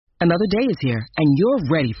Another day is here, and you're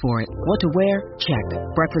ready for it. What to wear? Check.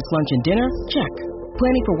 Breakfast, lunch, and dinner? Check.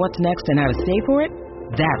 Planning for what's next and how to save for it?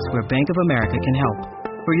 That's where Bank of America can help.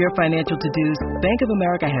 For your financial to-dos, Bank of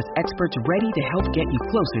America has experts ready to help get you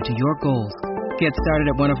closer to your goals. Get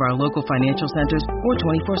started at one of our local financial centers or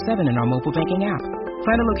 24/7 in our mobile banking app.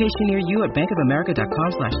 Find a location near you at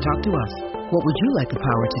bankofamerica.com/talktous. What would you like the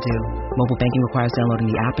power to do? Mobile banking requires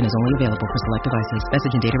downloading the app and is only available for select devices.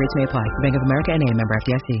 Message and data rates may apply. Bank of America N.A., member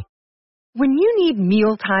FDIC. When you need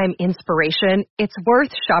mealtime inspiration, it's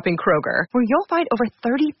worth shopping Kroger, where you'll find over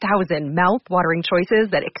 30,000 mouth-watering choices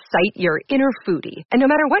that excite your inner foodie. And no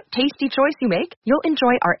matter what tasty choice you make, you'll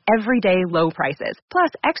enjoy our everyday low prices, plus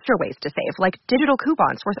extra ways to save, like digital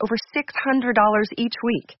coupons worth over $600 each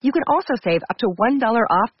week. You can also save up to $1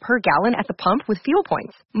 off per gallon at the pump with fuel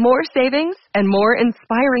points. More savings and more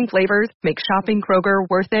inspiring flavors make shopping Kroger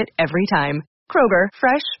worth it every time. Kroger,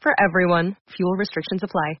 fresh for everyone. Fuel restrictions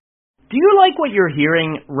apply. Do you like what you're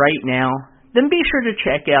hearing right now? Then be sure to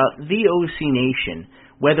check out VOC Nation.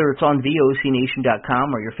 Whether it's on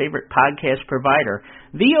VOCNation.com or your favorite podcast provider,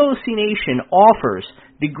 VOC Nation offers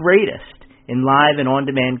the greatest in live and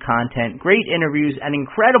on-demand content, great interviews, and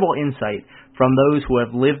incredible insight from those who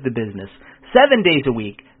have lived the business. 7 days a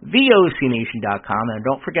week, VOCNation.com. And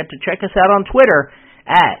don't forget to check us out on Twitter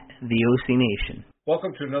at VOC Nation.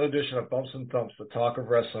 Welcome to another edition of Bumps and Thumps, the talk of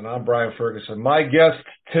wrestling. I'm Brian Ferguson. My guest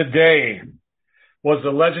today was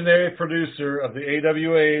the legendary producer of the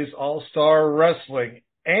AWA's All-Star Wrestling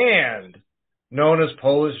and known as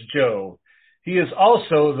Polish Joe. He is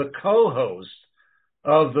also the co-host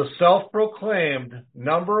of the self-proclaimed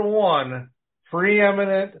 #1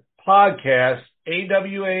 preeminent podcast,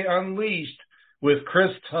 AWA Unleashed, with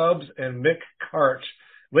Chris Tubbs and Mick Karch.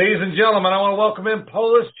 Ladies and gentlemen, I want to welcome in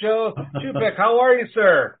Polish Joe Chupek. How are you,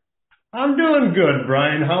 sir? I'm doing good,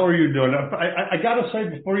 Brian. How are you doing? I got to say,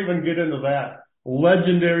 before we even get into that,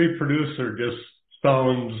 legendary producer just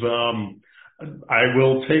sounds, I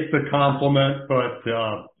will take the compliment, but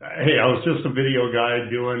hey, I was just a video guy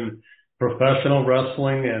doing professional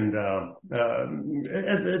wrestling and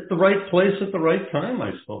at the right place at the right time,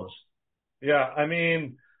 I suppose. Yeah, I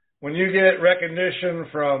mean, when you get recognition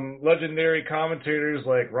from legendary commentators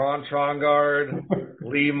like Ron Trongard,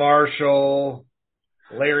 Lee Marshall,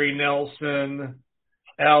 Larry Nelson,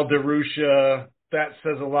 Al DeRusha, that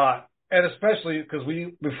says a lot. And especially because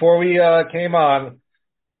before we came on,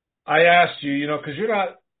 I asked you, because you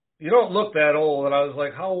don't look that old. And I was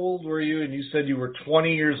like, how old were you? And you said you were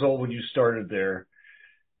 20 years old when you started there.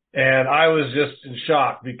 And I was just in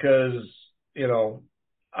shock because,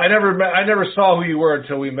 I never saw who you were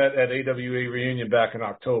until we met at AWA Reunion back in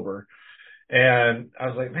October. And I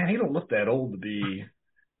was like, man, he don't look that old to be.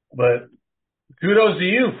 But kudos to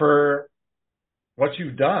you for what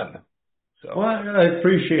you've done. So. Well, I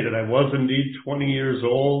appreciate it. I was indeed 20 years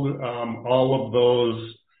old. All of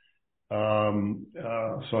those,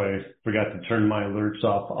 so I forgot to turn my alerts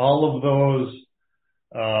off. All of those,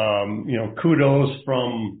 kudos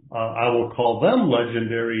from, I will call them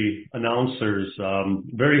legendary announcers.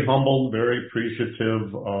 Very humbled, very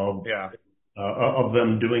appreciative of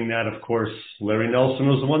them doing that. Of course, Larry Nelson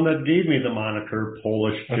was the one that gave me the moniker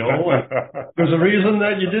Polish Joe. There's a reason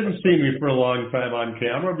that you didn't see me for a long time on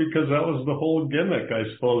camera, because that was the whole gimmick, I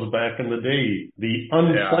suppose, back in the day. The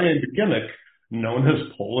unplanned gimmick known as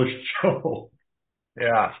Polish Joe.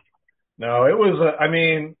 Yeah. No, it was,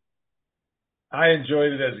 I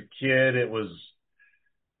enjoyed it as a kid. It was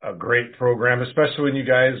a great program, especially when you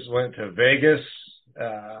guys went to Vegas.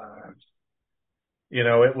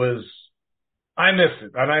 I miss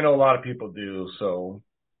it, and I know a lot of people do. So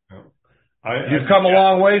you've come a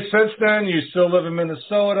long way since then. You still live in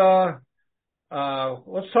Minnesota.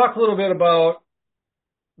 Let's talk a little bit about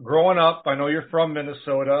growing up. I know you're from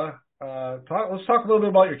Minnesota. Let's talk a little bit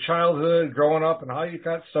about your childhood, growing up, and how you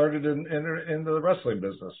got started in the wrestling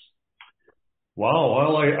business. Wow.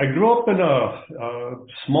 Well, I grew up in a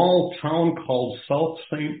small town called South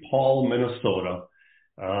St. Paul, Minnesota.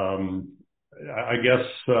 I guess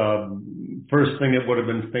first thing it would have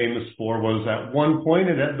been famous for was at one point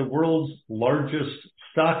it had the world's largest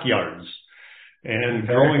stockyards. And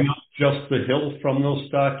growing up just the hill from those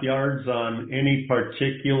stockyards on any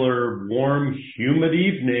particular warm, humid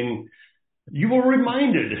evening, you were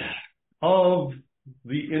reminded of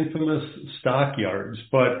the infamous stockyards.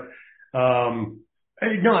 But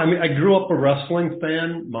I grew up a wrestling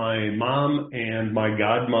fan. My mom and my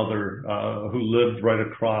godmother, who lived right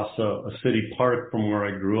across a city park from where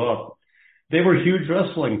I grew up, they were huge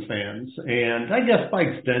wrestling fans. And I guess by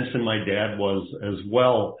extension, my dad was as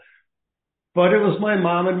well. But it was my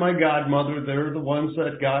mom and my godmother. They're the ones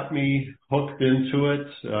that got me hooked into it,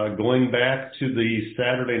 going back to the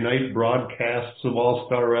Saturday night broadcasts of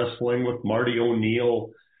All-Star Wrestling with Marty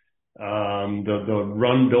O'Neill, the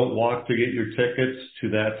run, don't walk to get your tickets to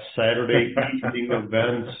that Saturday evening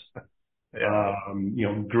event.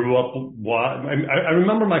 Grew up. I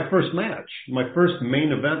remember my first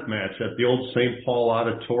main event match at the old St. Paul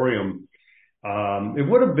Auditorium. It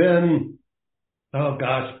would have been,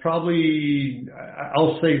 probably,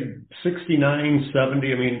 I'll say 69,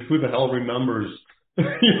 70. I mean, who the hell remembers,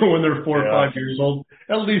 when they're 4 or 5 years old,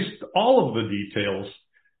 at least all of the details.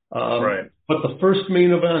 Right. But the first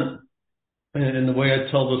main event, and the way I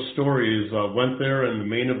tell the story is, went there and the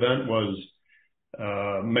main event was,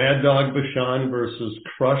 Mad Dog Vachon versus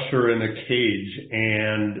Crusher in a cage,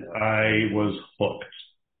 and I was hooked.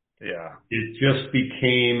 Yeah. It just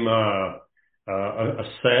became, a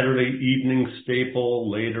Saturday evening staple,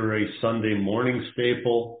 later a Sunday morning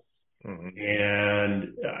staple. Mm-hmm.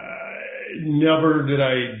 And never did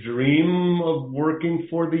I dream of working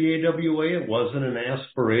for the AWA. It wasn't an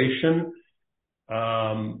aspiration.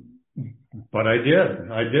 But I did.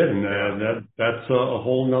 And that's a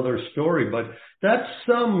whole nother story. But that's,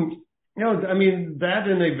 that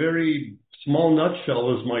in a very small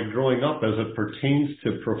nutshell is my growing up as it pertains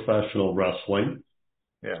to professional wrestling.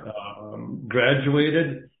 Yeah.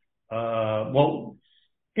 Graduated, in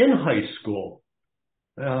high school,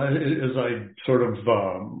 as I sort of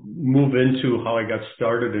move into how I got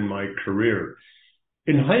started in my career.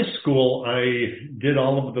 In high school, I did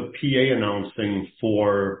all of the PA announcing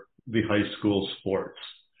for the high school sports.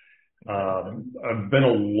 I've been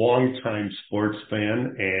a long-time sports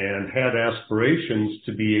fan and had aspirations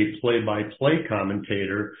to be a play-by-play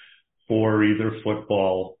commentator for either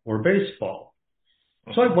football or baseball.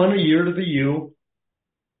 So I went a year to the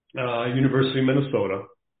University of Minnesota,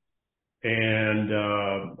 and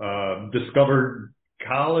discovered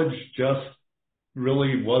college just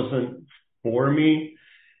really wasn't for me,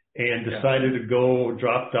 and decided to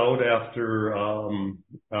dropped out after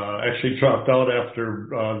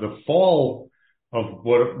the fall of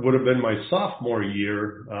what would have been my sophomore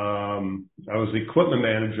year. I was the equipment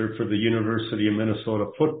manager for the University of Minnesota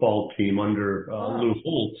football team under Lou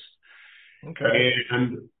Holtz. Okay.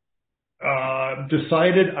 And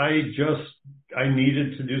decided I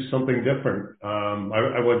needed to do something different.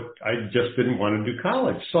 I just didn't want to do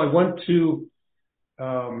college. So I went to,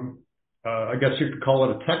 I guess you could call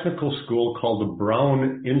it a technical school called the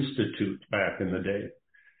Brown Institute back in the day.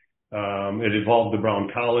 It evolved to Brown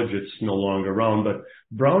College. It's no longer around, but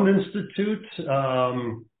Brown Institute is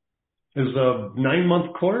a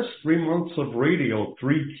 9-month course, 3 months of radio,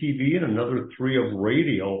 3 TV, and another 3 of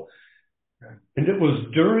radio. And it was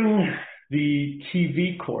during the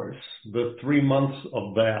TV course, the 3 months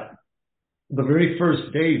of that, the very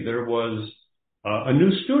first day there was a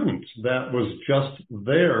new student that was just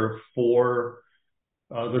there for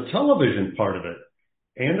the television part of it.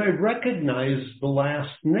 And I recognized the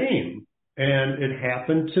last name, and it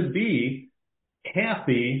happened to be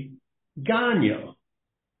Kathy Gagne,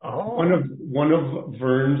 one of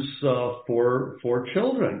Vern's four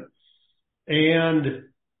children. And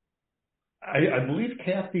I believe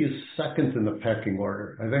Kathy is second in the pecking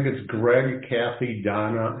order. I think it's Greg, Kathy,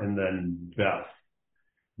 Donna, and then Beth.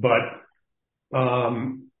 But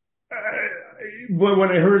when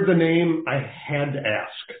I heard the name, I had to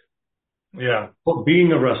ask. Yeah. Well,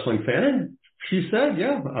 being a wrestling fan, and she said,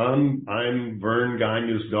 "Yeah, I'm Vern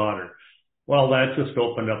Gagne's daughter." Well, that just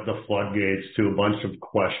opened up the floodgates to a bunch of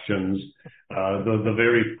questions. I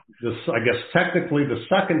guess technically the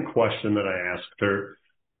second question that I asked her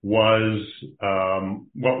was,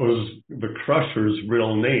 what was the Crusher's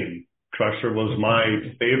real name? Crusher was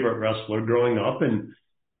my favorite wrestler growing up, and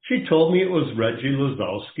she told me it was Reggie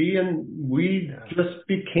Lazowski, and we just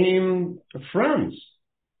became friends.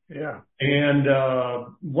 Yeah. And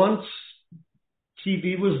once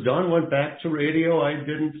TV was done, went back to radio, I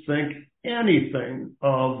didn't think anything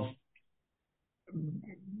of,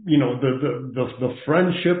 the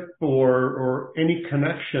friendship or any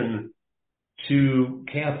connection to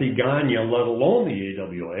Kathy Gagne, let alone the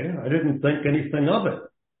AWA. I didn't think anything of it.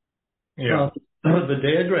 Yeah. The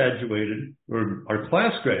day I graduated, or our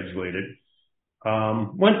class graduated,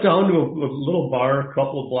 went down to a little bar a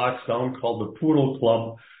couple of blocks down called the Poodle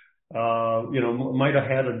Club. Might have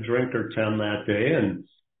had a drink or 10 that day, and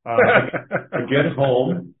I get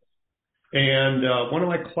home, and one of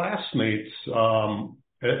my classmates,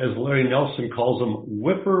 as Larry Nelson calls him,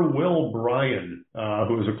 Whipper Will Bryan,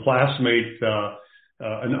 who was a classmate,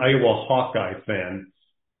 an Iowa Hawkeye fan.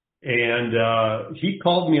 And he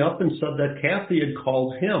called me up and said that Kathy had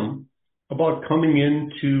called him about coming in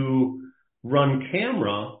to run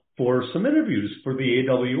camera for some interviews for the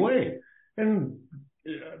AWA. And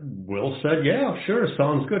Will said, yeah, sure,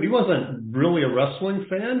 sounds good. He wasn't really a wrestling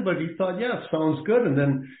fan, but he thought, yeah, sounds good. And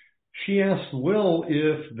then she asked Will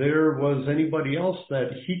if there was anybody else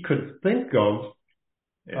that he could think of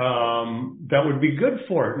that would be good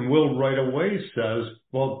for it. And Will right away says,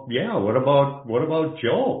 well, yeah, what about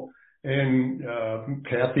Joe? And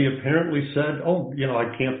Kathy apparently said, oh,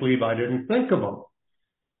 I can't believe I didn't think of him.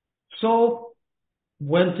 So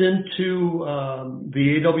went into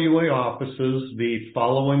the AWA offices the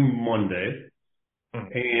following Monday,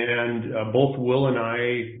 and both Will and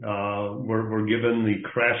I were given the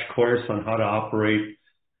crash course on how to operate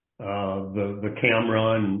the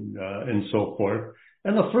camera and so forth.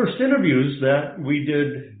 And the first interviews that we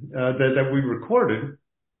did, that we recorded,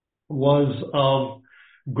 was of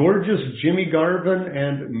gorgeous Jimmy Garvin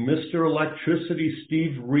and Mr. Electricity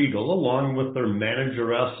Steve Regal, along with their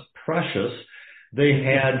manageress Precious. They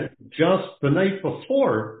had just the night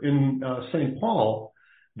before in St. Paul,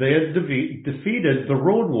 they had defeated the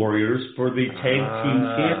Road Warriors for the Tag Team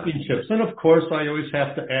Championships. And of course, I always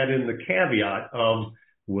have to add in the caveat of,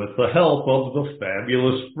 with the help of the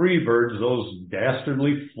fabulous Freebirds, those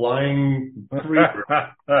dastardly flying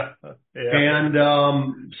Freebirds. And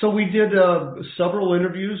so we did several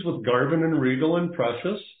interviews with Garvin and Regal and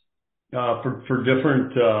Precious for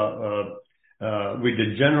different we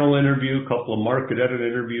did general interview, a couple of market edit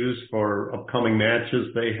interviews for upcoming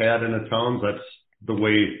matches they had in the towns. That's the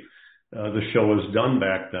way the show was done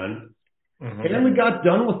back then. Mm-hmm. And then we got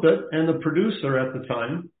done with it, and the producer at the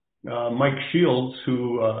time, Mike Shields,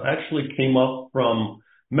 who actually came up from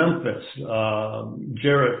Memphis,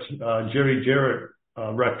 Jerry Jarrett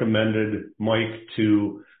recommended Mike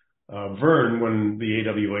to Vern when the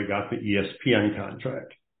AWA got the ESPN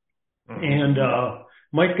contract. Mm-hmm. And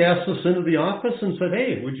Mike asked us into the office and said,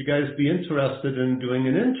 hey, would you guys be interested in doing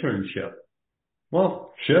an internship?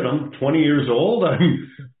 Well, shit, I'm 20 years old.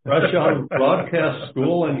 I'm fresh out of broadcast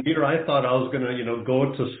school, and here I thought I was going to,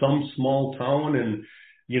 go to some small town and,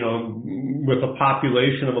 with a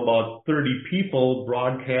population of about 30 people,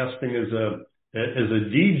 broadcasting as a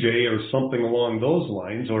DJ or something along those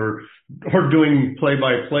lines, or doing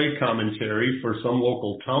play-by-play commentary for some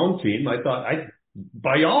local town team. I thought,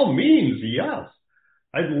 by all means, yes.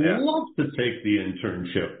 I'd love to take the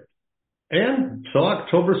internship. And so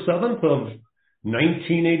October 7th of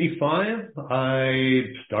 1985,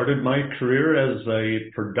 I started my career as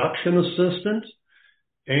a production assistant,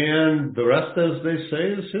 and the rest, as they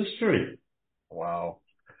say, is history. Wow.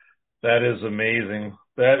 That is amazing.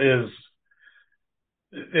 That is,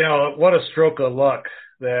 what a stroke of luck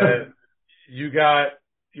that you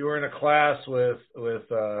were in a class with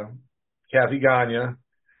Kathy Gagne,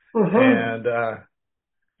 and,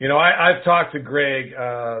 I've talked to Greg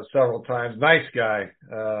several times. Nice guy.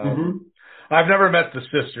 I've never met the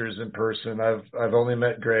sisters in person. I've only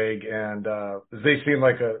met Greg, and they seem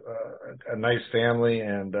like a nice family.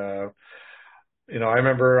 And I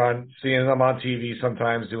remember seeing them on TV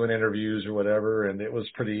sometimes doing interviews or whatever, and it was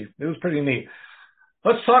pretty neat.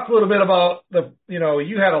 Let's talk a little bit about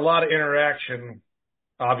you had a lot of interaction,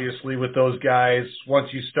 obviously, with those guys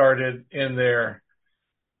once you started in there.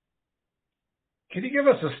 Can you give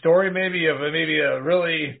us a story maybe a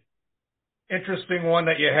really interesting one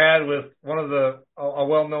that you had with one of a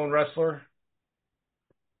well-known wrestler?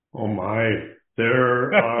 Oh my,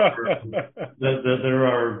 there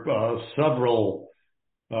are several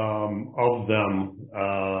of them.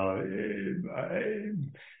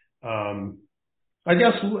 I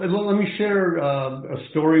guess let me share a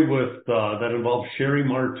story with that involves Sherry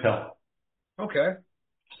Martel. Okay.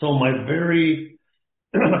 So my very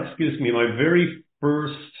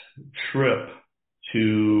first trip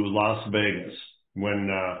to Las Vegas, when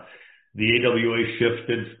the AWA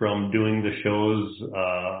shifted from doing the shows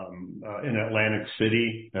in Atlantic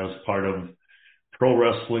City as part of Pro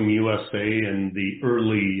Wrestling USA, and the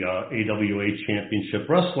early AWA Championship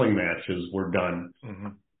Wrestling matches were done. Mm-hmm.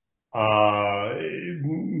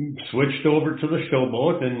 Switched over to the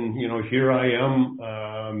Showboat, and here I am,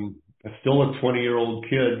 still a 20-year-old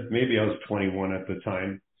kid. Maybe I was 21 at the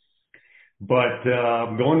time, but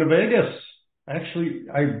going to Vegas. Actually,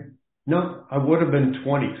 I would have been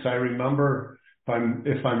 20, because I remember,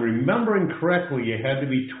 if I'm remembering correctly, you had to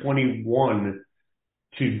be 21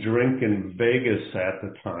 to drink in Vegas at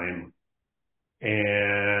the time.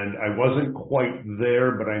 And I wasn't quite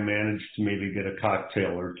there, but I managed to maybe get a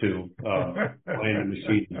cocktail or two playing the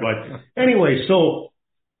machine. But anyway, so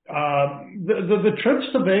the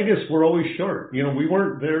trips to Vegas were always short. We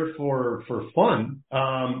weren't there for fun.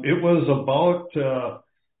 It was about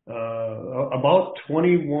about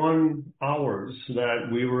 21 hours that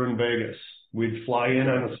we were in Vegas. We'd fly in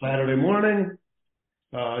on a Saturday morning,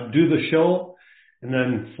 do the show, and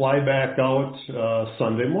then fly back out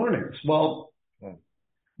Sunday mornings. Well,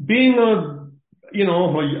 being a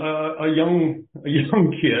young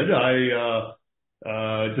kid,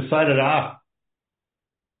 I decided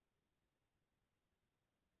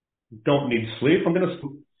don't need sleep. I'm going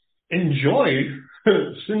to enjoy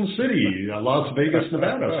Sin City, Las Vegas,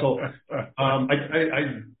 Nevada. So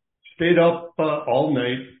I stayed up all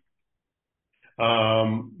night,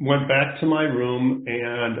 went back to my room,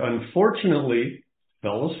 and unfortunately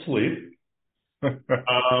fell asleep.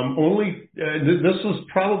 This was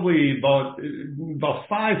probably about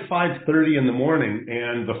 5:30 in the morning,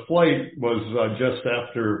 and the flight was just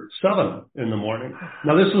after 7 in the morning.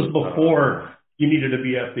 Now, this was before you needed to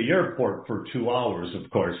be at the airport for 2 hours, of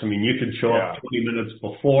course. I mean, you could show up 20 minutes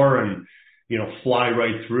before and, fly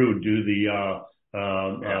right through, do the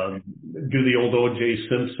old O.J.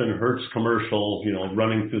 Simpson Hertz commercial,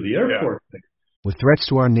 running through the airport thing. With threats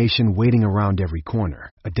to our nation waiting around every corner,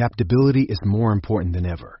 adaptability is more important than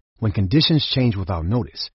ever. When conditions change without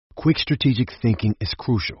notice, quick strategic thinking is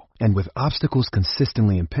crucial. And with obstacles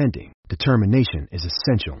consistently impending, determination is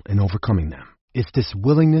essential in overcoming them. It's this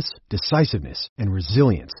willingness, decisiveness, and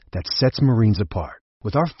resilience that sets Marines apart.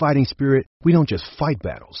 With our fighting spirit, we don't just fight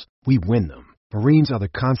battles, we win them. Marines are the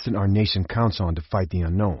constant our nation counts on to fight the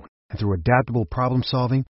unknown. And through adaptable problem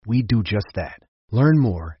solving, we do just that. Learn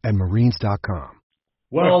more at Marines.com.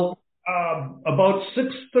 Well, about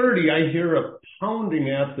 6:30, I hear a pounding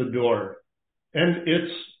at the door, and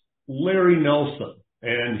it's Larry Nelson.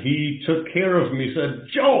 And he took care of me. He said,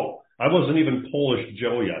 "Joe," I wasn't even Polish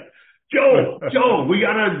Joe yet. Joe, we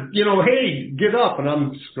gotta, hey, get up. And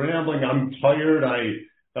I'm scrambling. I'm tired. I,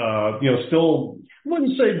 still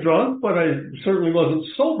wouldn't say drunk, but I certainly wasn't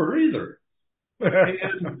sober either.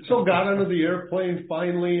 And so got onto the airplane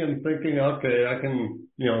finally and thinking, okay, I can,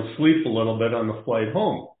 sleep a little bit on the flight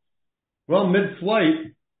home. Well,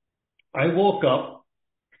 mid-flight, I woke up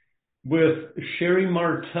with Sherry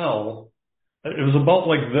Martel. It was about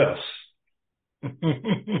like this.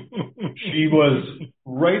 She was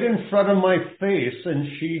right in front of my face, and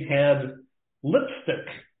she had lipstick.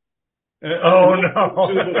 Oh, no.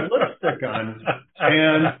 Lipstick on.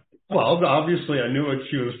 And well, obviously I knew what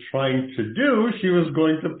she was trying to do. She was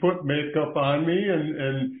going to put makeup on me,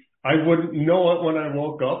 and I wouldn't know it when I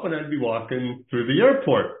woke up, and I'd be walking through the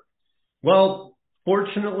airport. Well,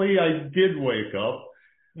 fortunately, I did wake up.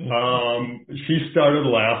 She started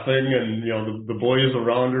laughing, and the boys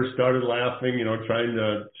around her started laughing, trying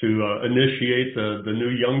to initiate the new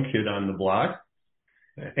young kid on the block.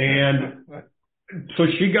 And so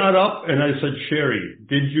she got up, and I said, "Sherry,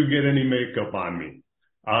 did you get any makeup on me?"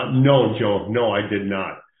 "No, Joe. No, I did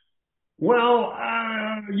not." "Well,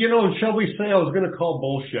 shall we say I was going to call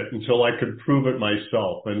bullshit until I could prove it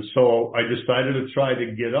myself. And so I decided to try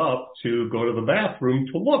to get up to go to the bathroom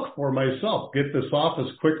to look for myself, get this off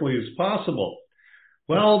as quickly as possible."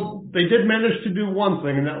 Well, they did manage to do one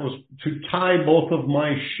thing, and that was to tie both of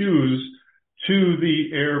my shoes to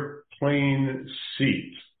the airplane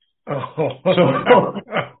seat. Oh.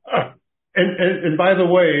 And by the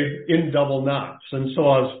way, in double knots. And so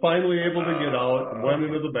I was finally able to get out, went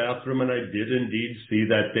into the bathroom, and I did indeed see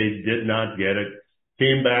that they did not get it.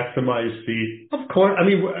 Came back to my seat. Of course, I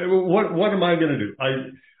mean, what am I going to do?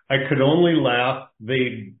 I could only laugh.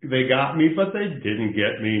 They got me, but they didn't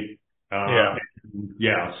get me.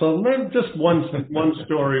 Yeah. So just one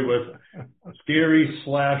story with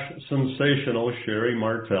scary/sensational Sherry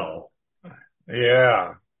Martel.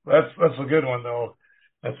 Yeah, that's a good one though.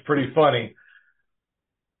 That's pretty funny.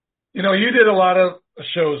 You did a lot of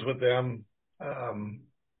shows with them.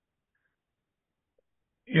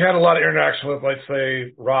 You had a lot of interaction with, let's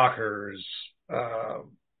say, rockers,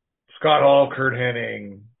 Scott Hall, Kurt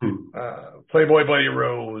Hennig, Playboy Buddy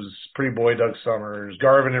Rose, Pretty Boy Doug Summers,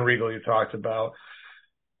 Garvin and Regal you talked about.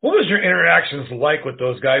 What was your interactions like with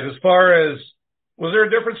those guys as far as, was there a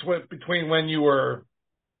difference between when you were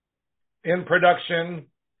in production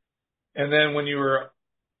and then when you were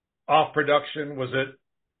off production? Was it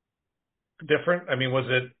different? I mean, was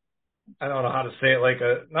it, I don't know how to say it, like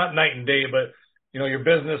not night and day, but your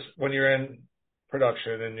business when you're in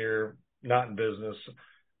production and you're not in business.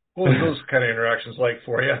 What was those kind of interactions like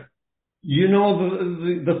for you?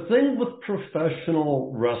 The thing with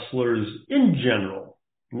professional wrestlers in general,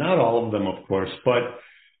 not all of them, of course, but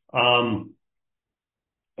and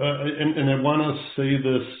I want to say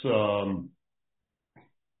this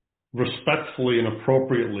respectfully and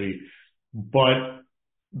appropriately, but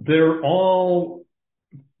they're all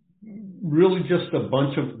really just a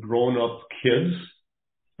bunch of grown-up kids.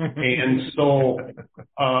 And so,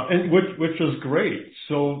 and which is great.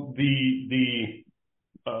 So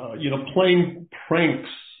playing pranks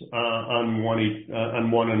on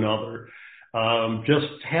one another,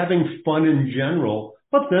 just having fun in general.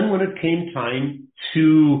 But then when it came time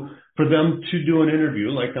for them to do an interview,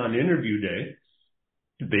 like on interview day,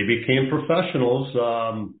 they became professionals.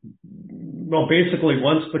 Well, basically,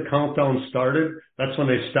 once the countdown started, that's when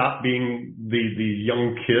they stopped being the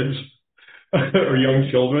young kids or young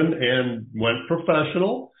children and went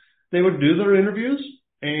professional. They would do their interviews,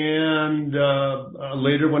 and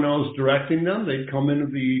later when I was directing them, they'd come into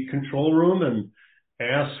the control room and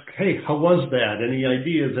ask, "Hey, how was that? Any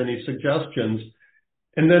ideas, any suggestions?"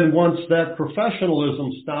 And then once that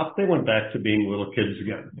professionalism stopped, they went back to being little kids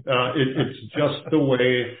again. It's just the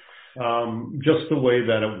way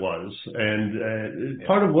that it was. And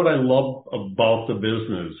part of what I love about the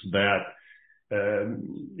business, that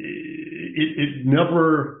it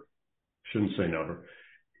never, shouldn't say never,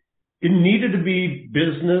 it needed to be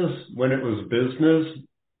business when it was business,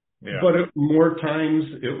 but more times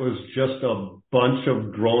it was just a bunch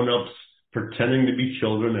of grown-ups pretending to be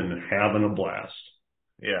children and having a blast.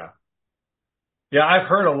 Yeah, I've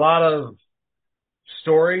heard a lot of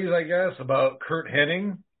stories, I guess, about Curt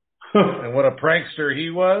Hennig and what a prankster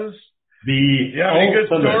he was. Any good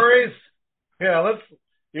stories? Yeah,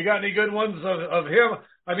 you got any good ones of him?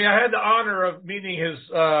 I mean, I had the honor of meeting his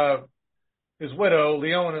widow,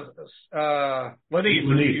 Lenise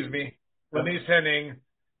Hennig,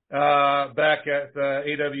 back at the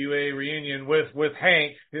AWA reunion with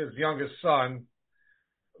Hank, his youngest son.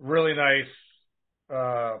 Really nice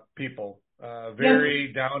people,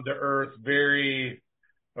 very down to earth, very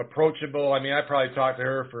approachable. I mean, I probably talked to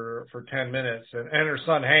her for 10 minutes, and her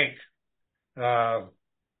son Hank,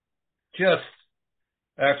 just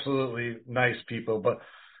absolutely nice people. But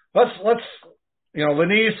let's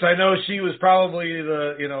Lenise, I know she was probably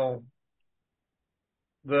the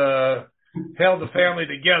held the family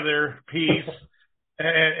together piece.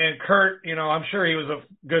 And Curt, I'm sure he was a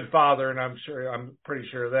good father, and I'm pretty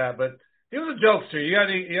sure of that, but he was a jokester. You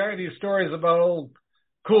got any stories about old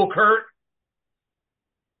cool Curt?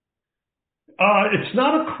 It's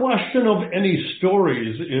not a question of any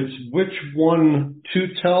stories. It's which one to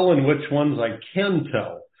tell and which ones I can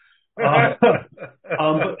tell. But,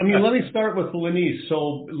 I mean, let me start with Lenise.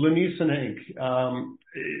 So Lenise and Hank,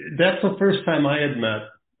 that's the first time I had met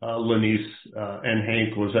Lenise and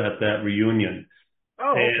Hank was at that reunion.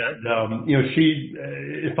 Oh, okay. And, she,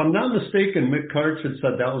 if I'm not mistaken, Mick Karch had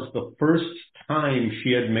said that was the first time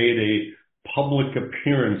she had made a public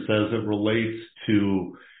appearance as it relates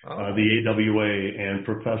to the AWA and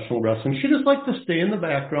professional wrestling. She just liked to stay in the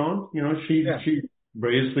background. She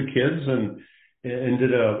raised the kids and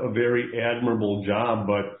did a very admirable job.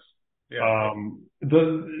 But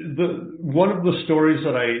the one of the stories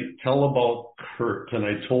that I tell about Curt, and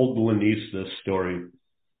I told Lenise this story,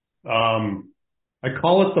 I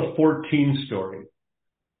call it the 14 story.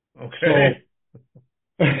 Okay.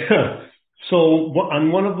 So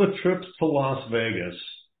on one of the trips to Las Vegas,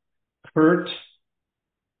 Curt,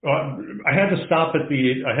 I had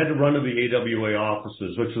to run to the AWA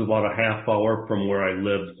offices, which is about a half hour from where I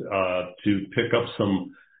lived, to pick up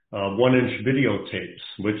some 1-inch videotapes,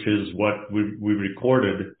 which is what we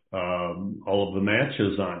recorded all of the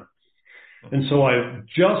matches on. And so I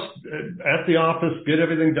just, at the office, get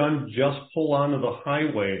everything done, just pull onto the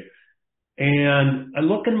highway. And I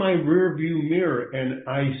look in my rear view mirror and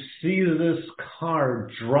I see this car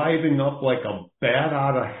driving up like a bat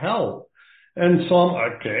out of hell. And so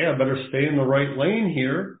I'm, okay, I better stay in the right lane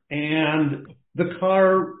here. And the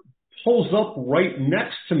car pulls up right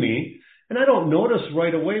next to me. And I don't notice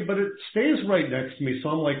right away, but it stays right next to me. So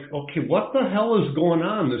I'm like, okay, what the hell is going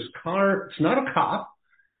on? This car, it's not a cop.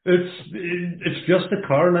 It's just a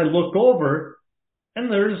car, and I look over,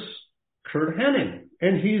 and there's Curt Hennig,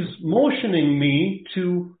 and he's motioning me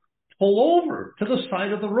to pull over to the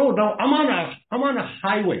side of the road. Now I'm on a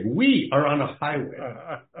highway. We are on a highway.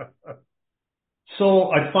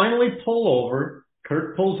 So I finally pull over.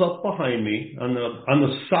 Curt pulls up behind me on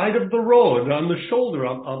the side of the road, on the shoulder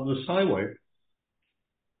of this highway.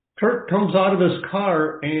 Curt comes out of his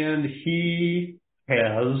car, and he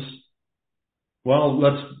has.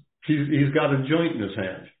 He's got a joint in his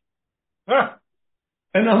hand.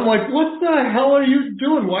 And I'm like, what the hell are you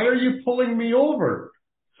doing? Why are you pulling me over?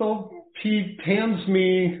 So he hands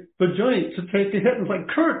me the joint to take a hit. And it's like,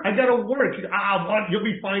 Curt, I got to work. You'll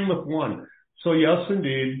be fine with one. So yes,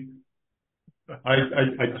 indeed.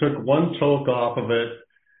 I took one toke off of it.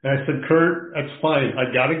 And I said, Curt, that's fine.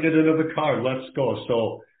 I got to get into the car. Let's go.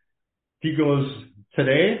 So He goes,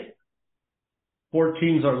 today,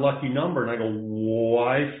 14's our lucky number. And I go,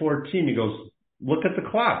 why 14? He goes, look at the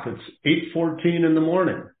clock. It's 8:14 in the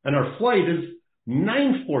morning. And our flight is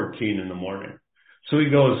 9:14 in the morning. So he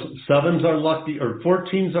goes, 14's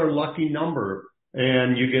our lucky number.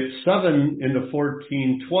 And you get 7 into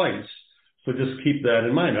 14 twice. So just keep that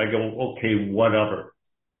in mind. I go, okay, whatever.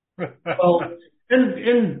 Well,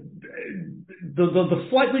 and the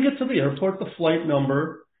flight, we get to the airport, the flight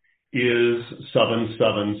number is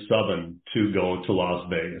 777 to go to Las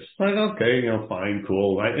Vegas. Like, okay, fine,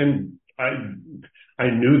 cool. I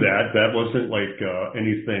knew that wasn't like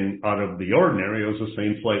anything out of the ordinary. It was the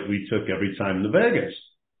same flight we took every time to Vegas.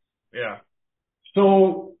 Yeah.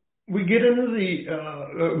 So we get into we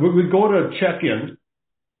go to check in,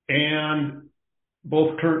 and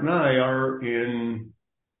both Kurt and I are in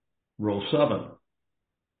row 7.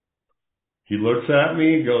 He looks at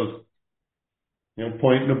me, goes,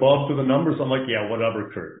 pointing above to the numbers. I'm like, yeah, whatever,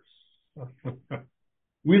 Kurt.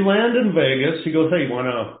 We land in Vegas. He goes, hey, you want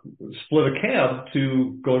to split a cab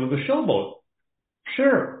to go to the showboat?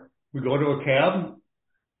 Sure. We go to a cab.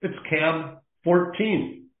 It's cab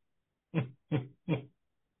 14.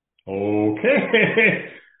 Okay.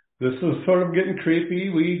 This is sort of getting creepy.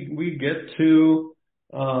 We get to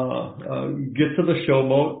the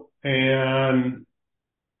showboat and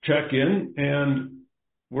check in, and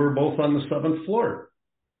we're both on the 7th floor.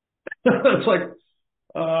 It's like,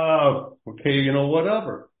 okay,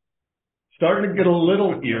 whatever. Starting to get a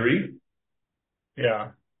little eerie.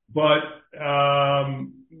 Yeah. But I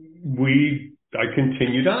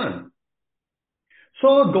continued on. So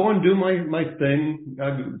I'll go and do my thing. I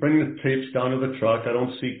bring the tapes down to the truck. I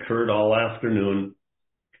don't see Kurt all afternoon.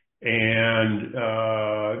 And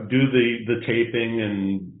do the taping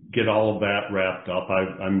and get all of that wrapped up.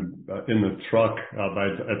 I'm in the truck.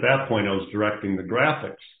 At that point, I was directing the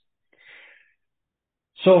graphics.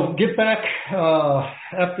 So get back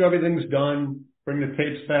after everything's done, bring the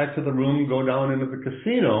tapes back to the room, go down into the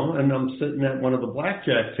casino, and I'm sitting at one of the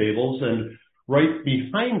blackjack tables, and right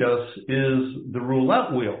behind us is the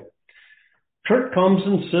roulette wheel. Kurt comes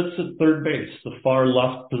and sits at third base, the far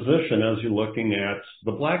left position as you're looking at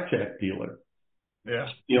the blackjack dealer. Yeah.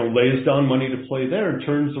 Lays down money to play there and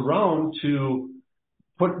turns around to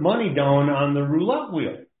put money down on the roulette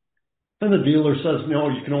wheel. And the dealer says, no,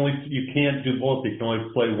 you can't do both. You can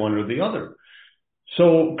only play one or the other.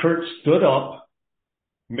 So Kurt stood up,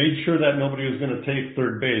 made sure that nobody was going to take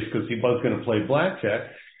third base because he was going to play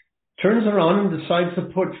blackjack, turns around and decides to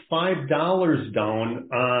put $5 down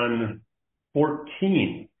on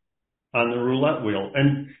 14 on the roulette wheel.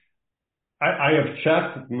 And I have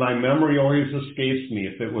checked. My memory always escapes me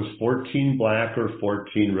if it was 14 black or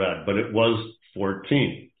 14 red, but it was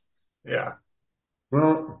 14. Yeah.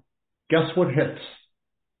 Well, guess what hits?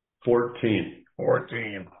 14.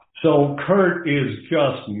 14. So Kurt is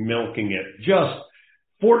just milking it. Just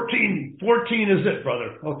 14 is it,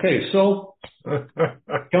 brother. Okay, so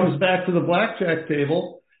comes back to the blackjack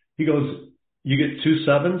table. He goes, you get 2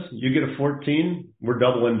 7s, you get a 14, we're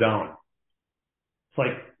doubling down. It's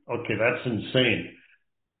like, okay, that's insane.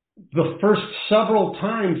 The first several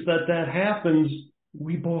times that happens,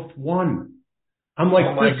 we both won. I'm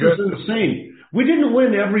like, this is insane. We didn't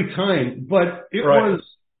win every time, but it was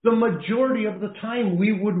the majority of the time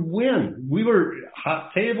we would win. We were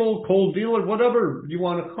hot table, cold dealer, whatever you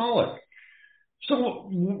want to call it.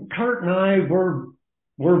 So Kurt and I we're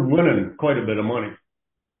winning quite a bit of money.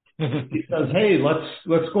 He says, hey,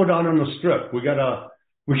 let's go down on the strip. We gotta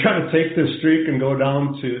take this streak and go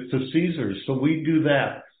down to Caesars. So we do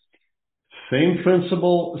that. Same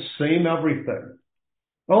principle, same everything.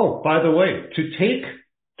 Oh, by the way,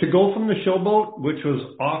 to go from the showboat, which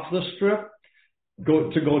was off the strip,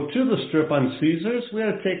 to go to the strip on Caesars, we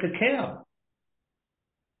had to take a cab.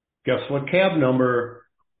 Guess what cab number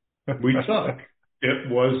we took? It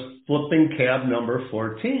was flipping cab number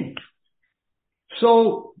 14.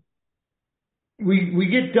 So we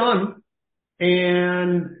get done,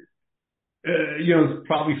 and it's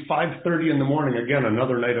probably 5:30 in the morning. Again,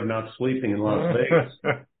 another night of not sleeping in Las Vegas.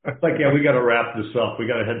 It's like, yeah, we got to wrap this up. We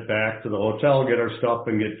got to head back to the hotel, get our stuff,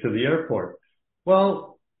 and get to the airport.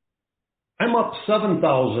 Well, I'm up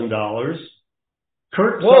 $7,000.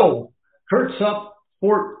 Kurt's up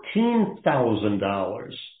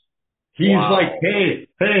 $14,000. He's like, hey,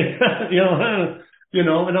 and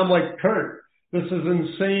I'm like, Kurt, this is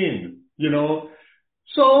insane,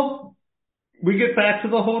 So we get back to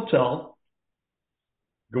the hotel,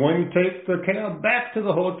 going to take the cab back to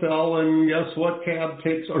the hotel, and guess what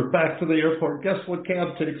back to the airport. Guess what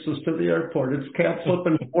cab takes us to the airport? It's cab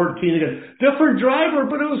flipping 14 again. Different driver,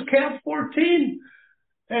 but it was cab 14.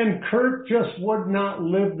 And Kurt just would not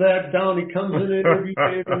live that down. He comes in every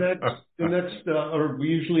day. Or we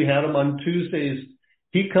usually had him on Tuesdays.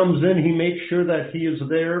 He comes in, he makes sure that he is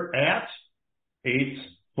there at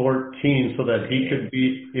 8:14 so that he could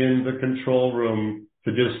be in the control room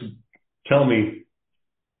to just tell me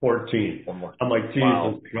 14. I'm like, Jesus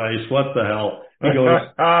wow. Christ, what the hell? He goes,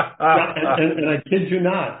 and I kid you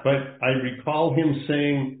not, but I recall him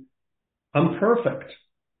saying, I'm perfect.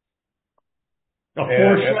 A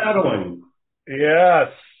foreshadowing.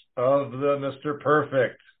 Yes, of the Mr.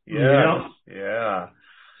 Perfect. Yes. Yeah.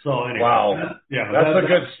 So anyway. Wow. That's a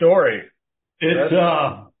good story. It's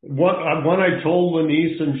one I told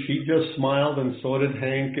Lenise, and she just smiled, and so did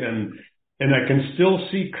Hank, and I can still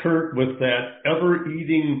see Kurt with that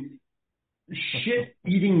ever-eating,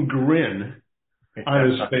 shit-eating grin on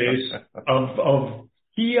his face.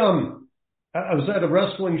 I was at a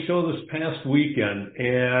wrestling show this past weekend,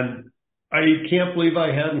 and I can't believe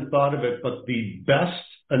I hadn't thought of it, but the best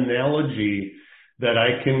analogy that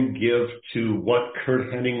I can give to what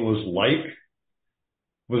Curt Hennig was like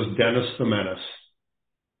was Dennis the Menace.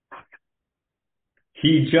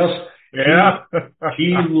 He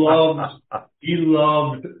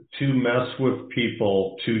loved to mess with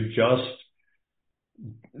people, to just,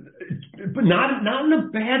 but not in a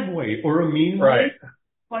bad way or a mean way,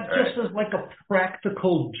 but just as like a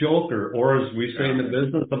practical joker, or as we say in the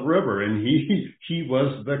business of ribber, and he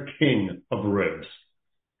was the king of ribs.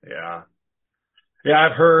 Yeah. Yeah,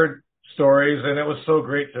 I've heard stories, and it was so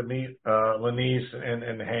great to meet Lenise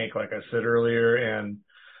and Hank, like I said earlier. And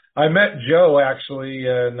I met Joe actually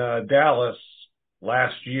in Dallas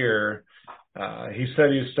last year. He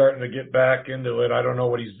said he's starting to get back into it. I don't know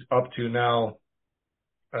what he's up to now,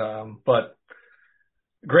 but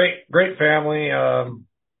great family.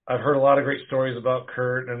 I've heard a lot of great stories about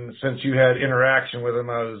Curt, and since you had interaction with him,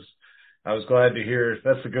 I was glad to hear.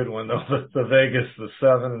 That's a good one, though. The Vegas, the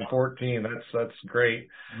 7 and 14. That's great.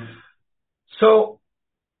 Mm-hmm. So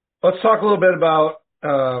let's talk a little bit about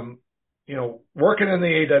working in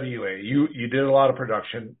the AWA. You did a lot of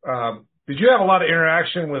production. Did you have a lot of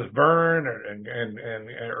interaction with Vern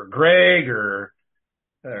or Greg or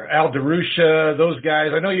Al DeRusha, those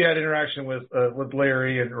guys? I know you had interaction with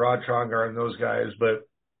Larry and Rod Trongard and those guys, but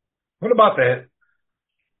what about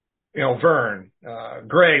Vern,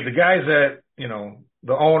 Greg, the guys that,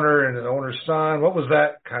 the owner and the owner's son? What was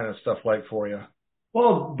that kind of stuff like for you?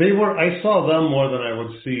 Well, I saw them more than I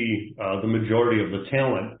would see the majority of the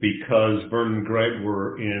talent, because Vern and Greg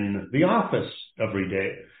were in the office every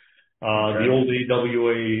day. The old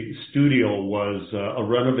AWA studio was a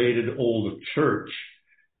renovated old church,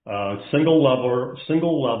 single level,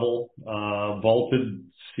 vaulted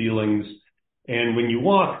ceilings. And when you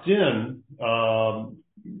walked in,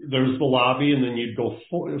 there's the lobby, and then you'd go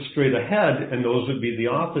straight ahead, and those would be the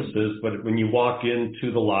offices. But when you walk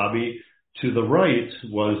into the lobby, to the right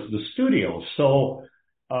was the studio. So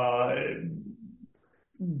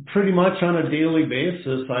pretty much on a daily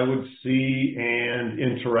basis, I would see and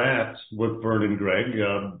interact with Vern and Greg,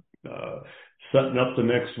 setting up the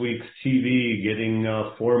next week's TV, getting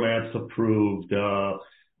formats approved,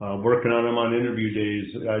 working on them on interview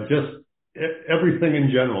days, just everything in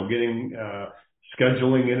general, getting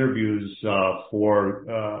scheduling interviews for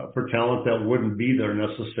talent that wouldn't be there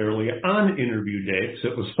necessarily on interview dates.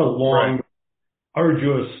 It was a long,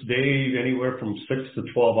 arduous day, anywhere from 6 to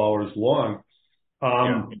 12 hours long.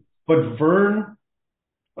 But Vern,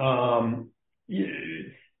 you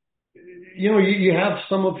have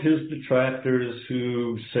some of his detractors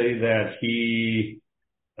who say that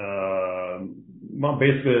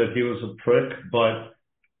basically that he was a prick, but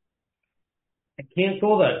I can't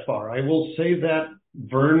go that far. I will say that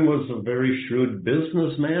Vern was a very shrewd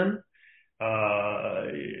businessman.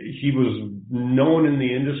 He was known in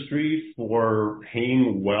the industry for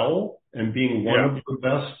paying well and being one of the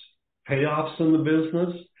best payoffs in the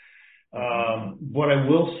business. What I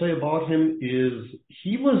will say about him is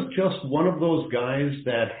he was just one of those guys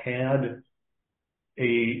that had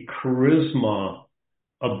a charisma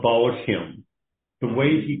about him, the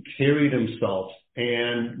way he carried himself.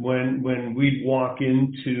 And when we'd walk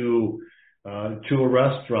into to a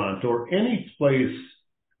restaurant or any place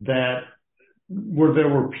where there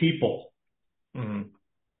were people,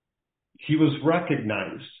 he was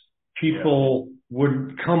recognized. People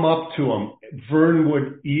would come up to him. Vern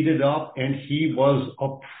would eat it up, and he was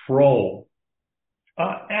a pro,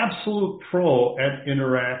 absolute pro at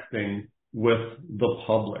interacting with the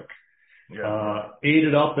public. Ate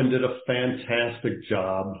it up and did a fantastic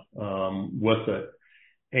job with it.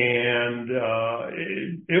 And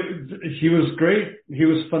he was great. He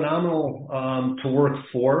was phenomenal to work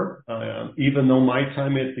for, even though my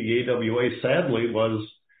time at the AWA sadly was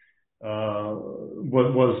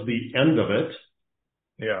the end of it.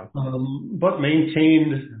 Yeah. But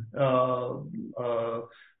maintained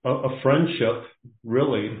a friendship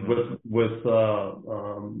really with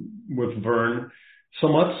Vern, so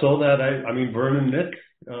much so that I mean Vern and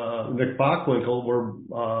Nick Bockwinkel were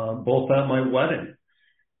both at my wedding.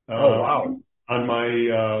 Oh wow! On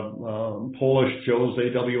my Polish Joe's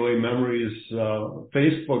AWA Memories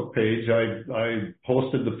Facebook page, I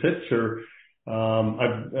posted the picture.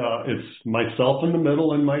 It's myself in the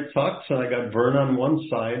middle in my tux, and I got Vern on one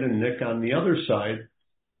side and Nick on the other side.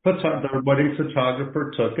 The wedding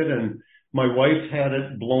photographer took it, and my wife had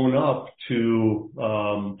it blown up to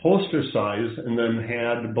poster size, and then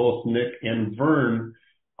had both Nick and Vern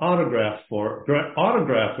autograph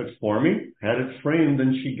it for me, had it framed,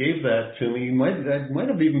 and she gave that to me. That might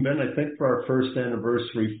have even been, I think, for our first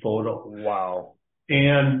anniversary photo. Wow.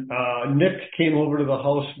 And Nick came over to the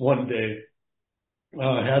house one day,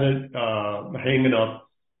 had it hanging up,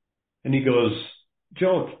 and he goes,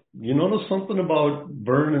 "Joe, you notice something about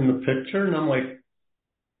Vern in the picture?" And I'm like,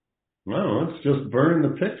 "No, it's just Vern in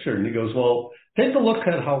the picture." And he goes, "Well, take a look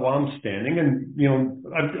at how I'm standing." And,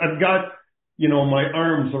 I've got, my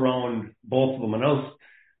arms around both of them. And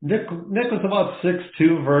Nick was about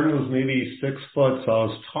 6'2", Vern was maybe 6 foot, so I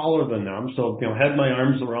was taller than them. So, had my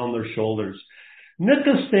arms around their shoulders. Nick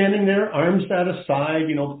is standing there, arms at his side,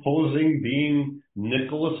 posing, being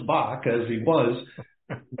Nicholas Bach as he was.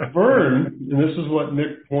 Vern, and this is what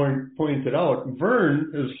Nick pointed out,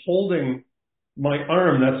 Vern is holding my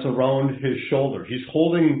arm that's around his shoulder. He's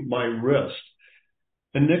holding my wrist.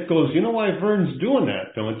 And Nick goes, "You know why Vern's doing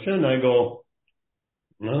that, don't you?" And I go,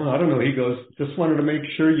 "No, I don't know." He goes, "Just wanted to make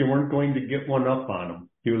sure you weren't going to get one up on him."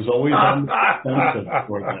 He was always on the defensive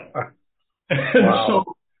for that. And wow.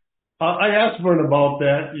 So I asked Vern about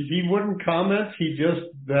that. He wouldn't comment. He just,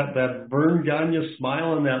 that Vern Gagne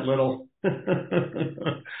smile and that little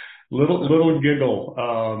little giggle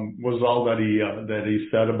was all that he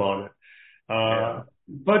said about it.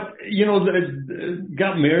 But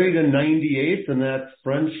got married in '98, and that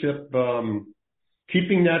friendship,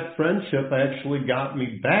 keeping that friendship actually got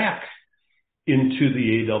me back into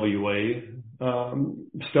the AWA,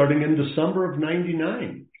 starting in December of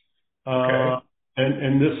 '99. Okay.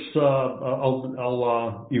 And this,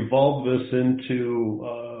 I'll evolve this into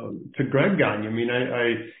to Greg Gagne. I mean,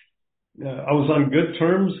 I was on good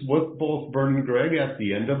terms with both Vern and Greg at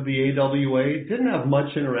the end of the AWA. Didn't have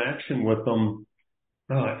much interaction with them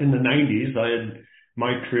in the '90s.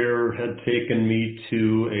 My career had taken me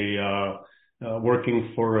to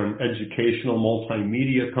working for an educational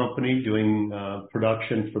multimedia company, doing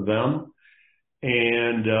production for them.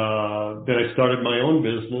 And then I started my own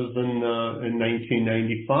business in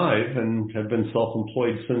 1995 and have been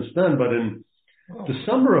self-employed since then. But in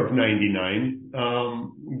December of '99,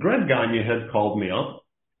 Greg Gagne had called me up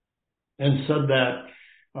and said that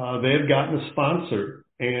they had gotten a sponsor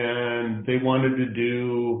and they wanted to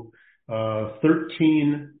do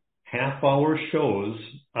 13 half-hour shows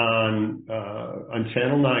on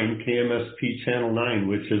Channel 9, KMSP Channel 9,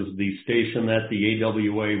 which is the station that the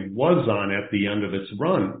AWA was on at the end of its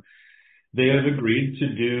run. They had agreed to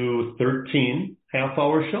do 13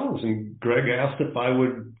 half-hour shows, and Greg asked if I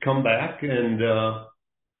would come back and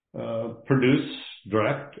produce,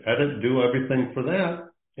 direct, edit, do everything for that,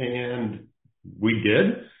 and we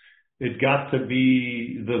did. It got to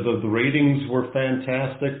be, the ratings were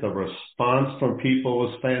fantastic. The response from people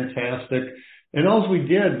was fantastic. And all we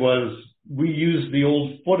did was we used the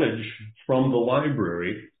old footage from the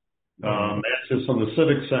library, matches from the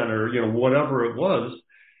Civic Center, whatever it was,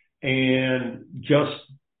 and just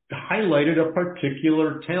highlighted a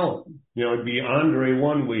particular talent. It'd be Andre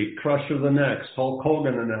one week, Crusher the next, Hulk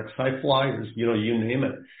Hogan the next, High Flyers, you name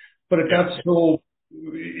it. But it got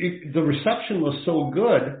the reception was so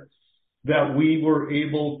good that we were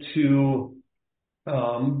able to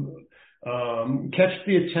catch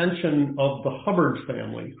the attention of the Hubbard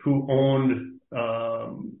family, who owned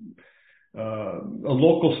a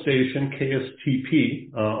local station,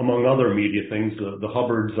 KSTP, among other media things. The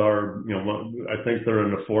Hubbards are, I think they're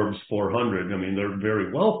in the Forbes 400. I mean, they're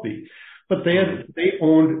very wealthy. But they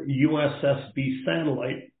owned USSB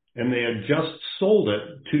Satellite, and they had just sold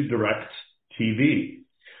it to DirecTV.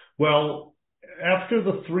 Well, after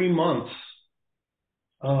the 3 months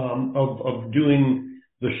of doing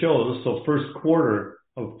the shows, so first quarter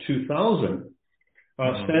of 2000,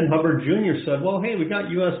 Stan Hubbard Jr. said, "Well, hey, we got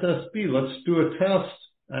USSB. Let's do a test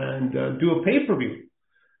and do a pay-per-view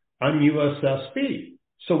on USSB."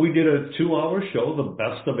 So we did a 2-hour show, the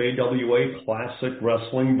Best of AWA Classic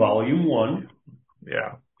Wrestling Volume 1.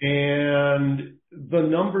 Yeah. And the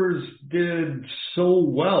numbers did so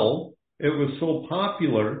well, it was so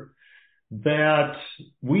popular, that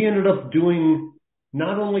we ended up doing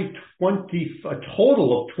not only a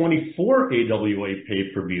total of 24 AWA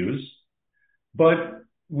pay-per-views, but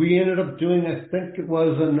we ended up doing, I think it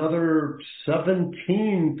was another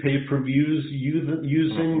 17 pay-per-views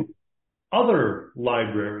using other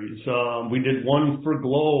libraries. We did one for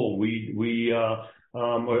Glow.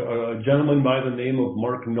 A gentleman by the name of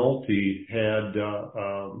Mark Nolte had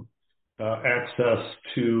access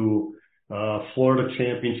to Florida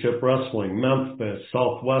Championship Wrestling, Memphis,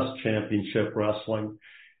 Southwest Championship Wrestling.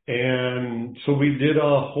 And so we did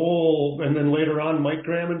a whole, and then later on, Mike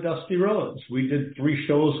Graham and Dusty Rhodes. We did 3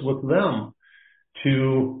 shows with them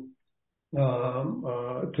to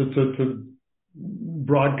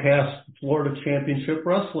broadcast Florida Championship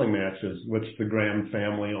Wrestling matches, which the Graham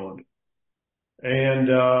family owned. And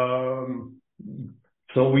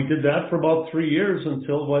so we did that for about 3 years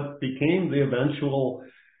until what became the eventual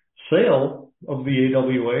sale of the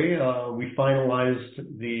AWA. We finalized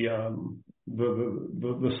the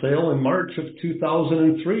sale in March of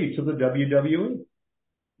 2003 to the WWE.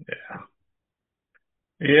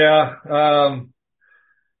 Yeah.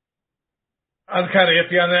 I'm kind of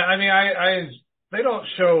iffy on that. I mean, they don't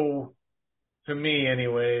show, to me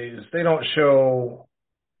anyways, they don't show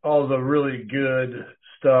all the really good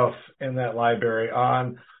stuff in that library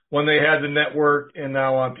on when they had the network and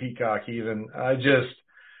now on Peacock even.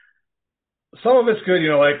 Some of it's good,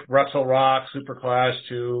 like Wrestle Rock, Super Clash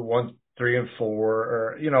 2, 1, 3, and 4,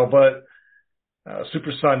 or, but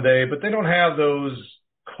Super Sunday, but they don't have those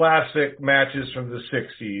classic matches from the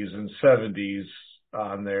 60s and 70s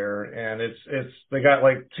on there. And they got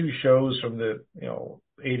like 2 shows from the,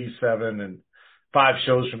 87 and 5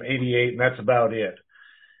 shows from 88, and that's about it.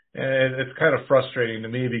 And it's kind of frustrating to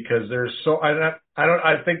me because there's I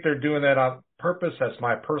think they're doing that on purpose. That's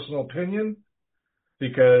my personal opinion,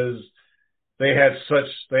 because they have such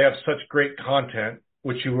great content,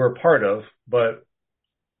 which you were a part of,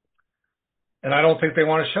 and I don't think they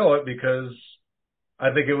want to show it because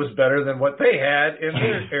I think it was better than what they had in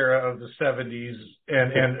their era of the 70s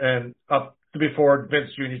and up to before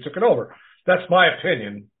Vince Jr. took it over. That's my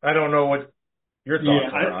opinion. I don't know what your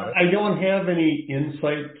thoughts are on it. I don't have any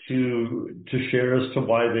insight to share as to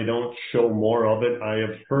why they don't show more of it. I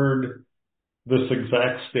have heard this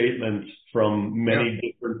exact statement from many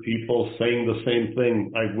different people saying the same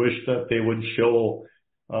thing. I wish that they would show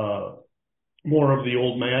more of the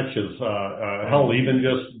old matches. Hell, even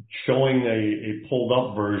just showing a pulled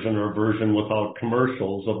up version or a version without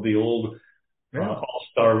commercials of the old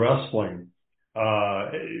All-Star Wrestling.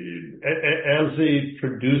 As a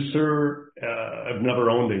producer, I've never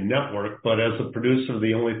owned a network, but as a producer,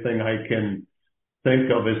 the only thing I can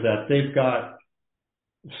think of is that they've got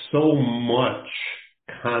so much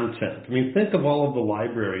content. I mean, think of all of the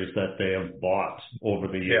libraries that they have bought over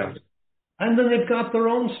the years. And then they've got their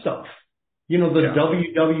own stuff. The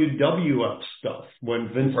WWF stuff when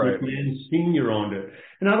Vince McMahon Sr. owned it.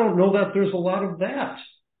 And I don't know that there's a lot of that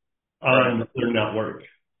on their network.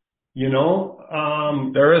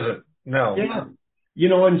 There isn't. No. Yeah.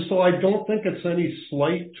 And so I don't think it's any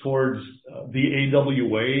slight towards the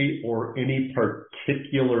AWA or any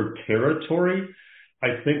particular territory.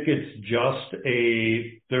 I think it's just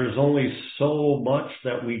there's only so much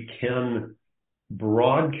that we can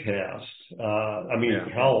broadcast.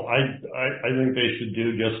 Hell, I think they should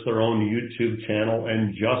do just their own YouTube channel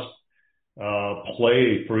and just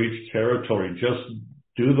play for each territory. Just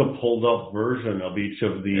do the pulled up version of each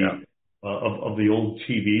of the of the old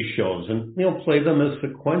TV shows and play them as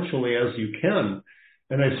sequentially as you can.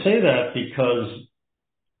 And I say that because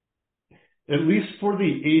at least for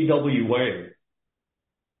the AWA,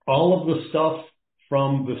 all of the stuff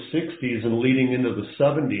from the 60s and leading into the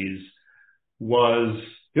 70s was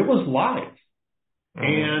live.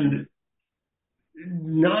 And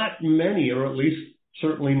not many, or at least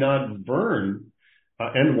certainly not Vern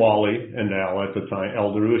and Wally and Al at the time,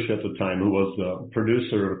 Al Darush at the time, who was the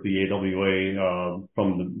producer of the AWA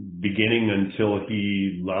from the beginning until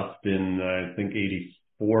he left in, I think,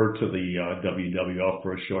 84 to the WWF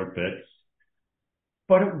for a short bit.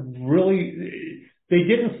 But it really, they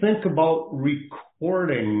didn't think about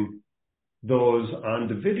recording those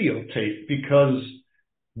onto videotape because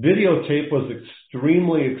videotape was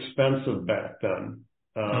extremely expensive back then.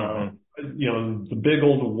 The big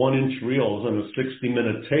old 1-inch reels and a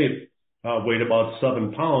 60-minute tape weighed about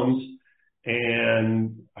 7 pounds.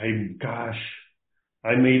 And I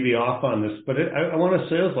may be off on this, but I want to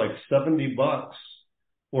say it was like $70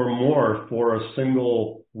 or more for a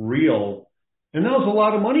single reel. And that was a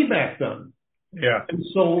lot of money back then. Yeah. And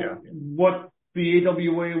so what the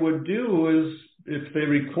AWA would do is if they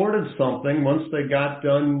recorded something, once they got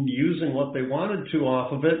done using what they wanted to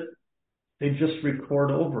off of it, they just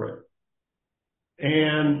record over it.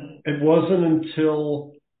 And it wasn't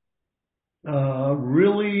until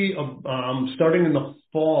really starting in the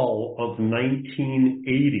fall of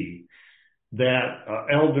 1980 that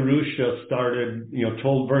Al DeRusha started,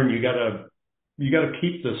 told Vern, you gotta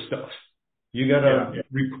keep this stuff. You gotta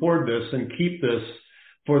record this and keep this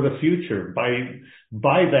for the future.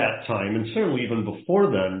 By that time, and certainly even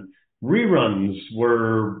before then, reruns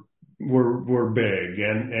were big,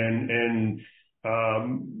 and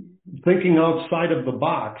thinking outside of the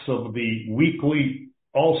box of the weekly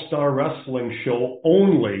All-Star Wrestling show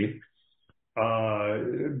only,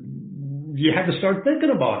 you had to start thinking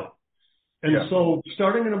about it. And so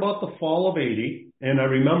starting in about the fall of 80, and I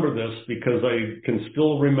remember this because I can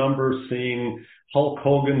still remember seeing Hulk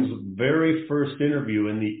Hogan's very first interview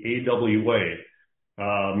in the AWA,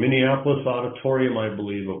 Minneapolis Auditorium, I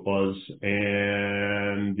believe it was.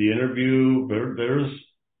 And the interview, there's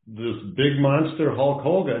this big monster Hulk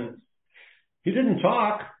Hogan. He didn't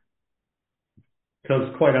talk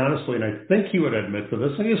because, quite honestly, and I think he would admit to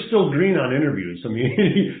this, and he was still green on interviews. I mean,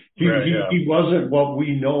 he wasn't what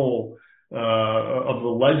we know of the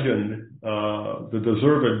legend, the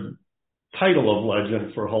deserved title of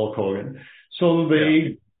legend for Hulk Hogan. So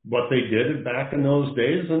what they did back in those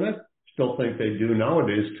days, and I still think they do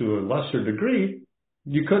nowadays to a lesser degree,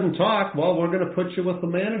 you couldn't talk, well, we're going to put you with the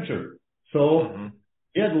manager. So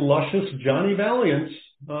you had luscious Johnny Valiant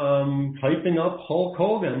hyping up Hulk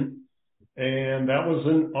Hogan, and that was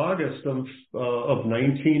in August of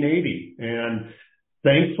 1980. And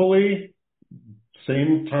thankfully,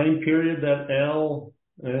 same time period that Al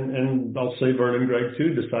and I'll say Vernon Gregg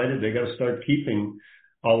too decided they got to start keeping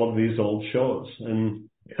all of these old shows. And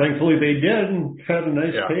thankfully they did and had a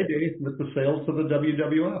nice payday with the sales to the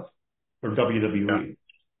WWF or WWE.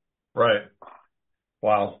 Right.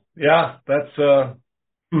 Wow. Yeah, that's I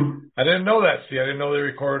didn't know that. See, I didn't know they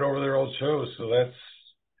recorded over their old shows, so that's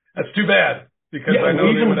too bad because I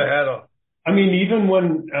know they would have had a. I mean, even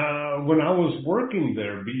when I was working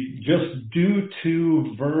there, just due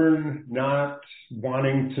to Vern not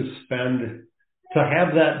wanting to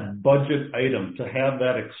have that budget item, to have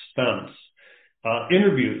that expense,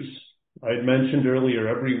 interviews. I had mentioned earlier,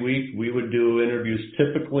 every week we would do interviews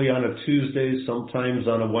typically on a Tuesday, sometimes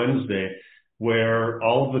on a Wednesday, where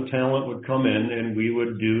all of the talent would come in and we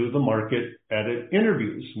would do the market edit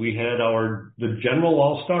interviews. We had the general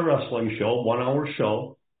All-Star Wrestling show, 1 hour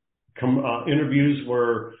show. Interviews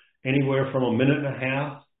were anywhere from a minute and a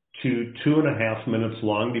half to 2.5 minutes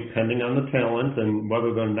long, depending on the talent and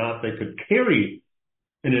whether or not they could carry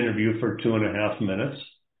an interview for 2.5 minutes.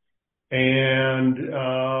 And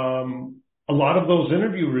a lot of those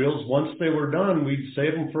interview reels, once they were done, we'd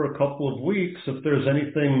save them for a couple of weeks. If there's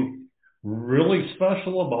anything really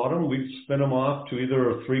special about them, we'd spin them off to either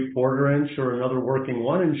a 3/4 inch or another working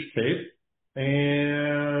 1-inch tape,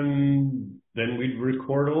 and then we'd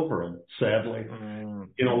record over them, sadly.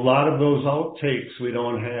 A lot of those outtakes we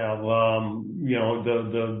don't have.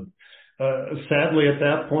 Sadly at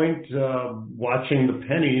that point, watching the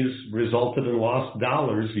pennies resulted in lost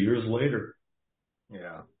dollars years later.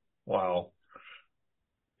 Yeah. Wow.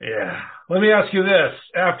 Yeah. Let me ask you this.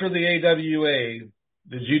 After the AWA,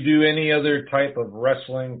 did you do any other type of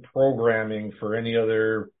wrestling programming for any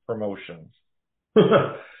other promotions?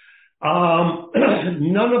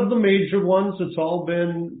 None of the major ones. It's all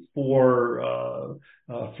been for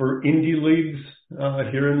indie leagues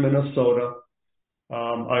here in Minnesota.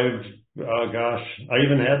 I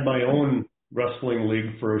even had my own wrestling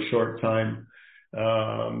league for a short time.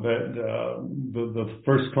 The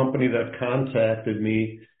first company that contacted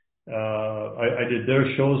me, I did their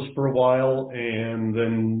shows for a while, and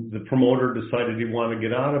then the promoter decided he wanted to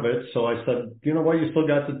get out of it. So I said, you know what, you still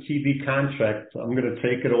got the TV contract. I'm going to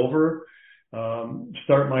take it over,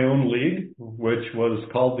 start my own league, which was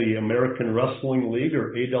called the American Wrestling League,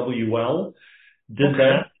 or AWL. Did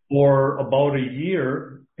that for about a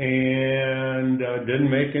year and didn't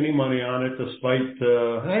make any money on it, despite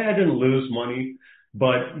I didn't lose money.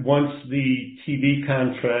 But once the TV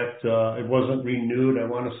contract, it wasn't renewed, I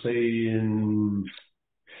want to say in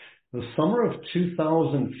the summer of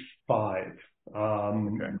 2005.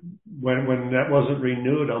 When that wasn't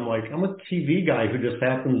renewed, I'm like, I'm a TV guy who just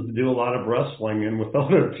happens to do a lot of wrestling, and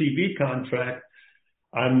without a TV contract,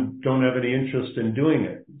 I don't have any interest in doing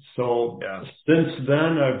it. So since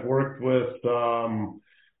then, I've worked with 4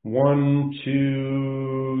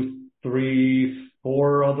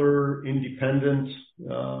 4 other independent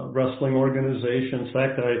wrestling organizations. In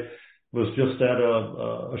fact, I was just at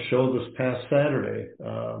a show this past Saturday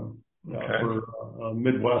for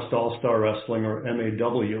Midwest All-Star Wrestling, or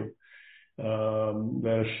MAW. At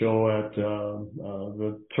a show at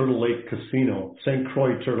the Turtle Lake Casino, St.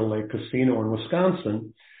 Croix Turtle Lake Casino in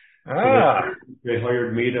Wisconsin. So they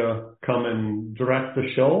hired me to come and direct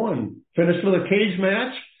the show and finish with a cage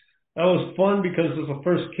match. That was fun because it was the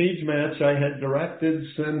first cage match I had directed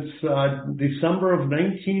since December of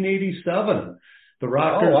 1987. The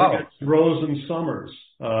Rockers against Rose and Summers.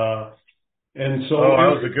 And so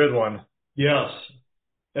that was a good one. Yes.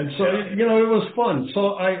 And so, it was fun.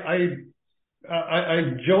 So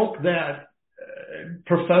I joke that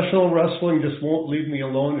professional wrestling just won't leave me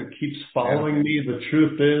alone. It keeps following me. The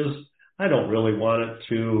truth is, I don't really want it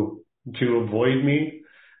to avoid me.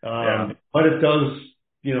 But it does,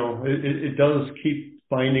 it does keep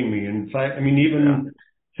finding me. In fact, even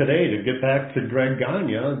today, to get back to Greg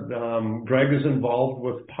Gagne, Greg is involved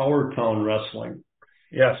with Powertown Wrestling.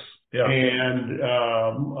 Yes. Yeah. And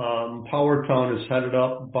Powertown is headed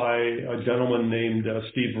up by a gentleman named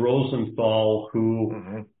Steve Rosenthal, who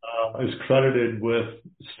is credited with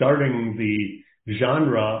starting the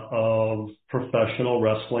genre of professional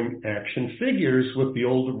wrestling action figures with the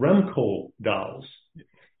old Remco dolls.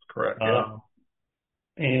 Correct.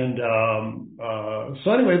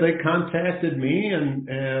 So anyway, they contacted me, and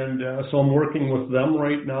so I'm working with them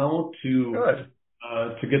right now to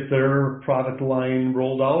get their product line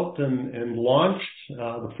rolled out and launched.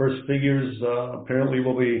 The first figures apparently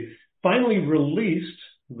will be finally released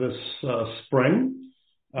this spring.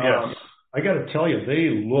 Yes. I got to tell you, they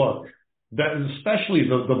look, especially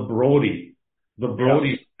the Brody. The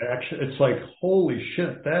Brody action, it's like, holy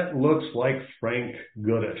shit, that looks like Frank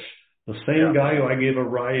Goodish. The same guy who I gave a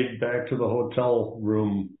ride back to the hotel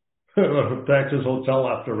room, back to his hotel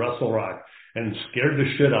after Wrestle Rock, and scared the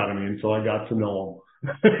shit out of me until I got to know him.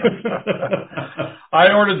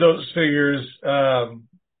 I ordered those figures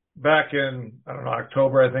back in,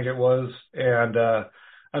 October, I think it was, and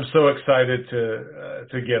I'm so excited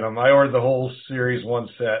to get them. I ordered the whole Series 1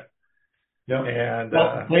 set. Yeah. And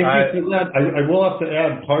thank you for that. I will have to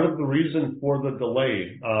add, part of the reason for the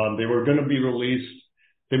delay, they were going to be released.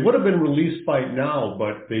 They would have been released by now,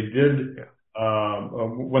 but they did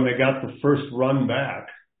when they got the first run back.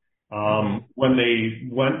 When they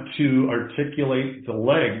went to articulate the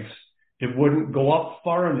legs, it wouldn't go up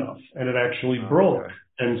far enough, and it actually broke.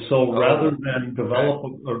 And so rather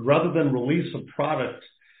than release a product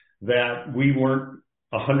that we weren't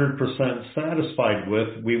 100% satisfied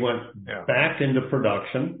with, we went back into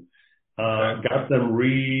production, got them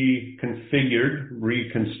reconfigured,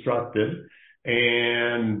 reconstructed,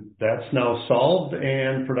 and that's now solved,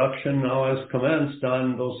 and production now has commenced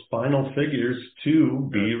on those final figures to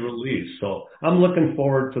be released. So I'm looking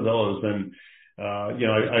forward to those. And, I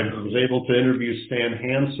was able to interview Stan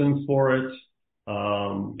Hansen for it,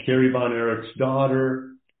 Kerry Von Erich's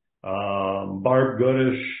daughter, Barb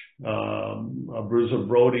Goodish, Bruiser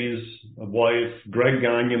Brody's wife, Greg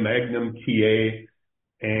Gagne, Magnum TA,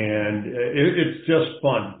 and it's just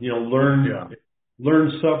fun,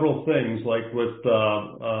 learn several things, like with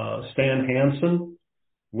Stan Hansen,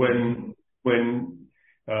 when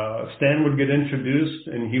Stan would get introduced,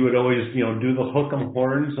 and he would always, do the hook 'em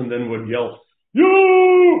horns and then would yell,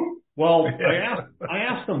 "You!" Well, I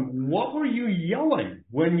asked him, what were you yelling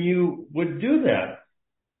when you would do that?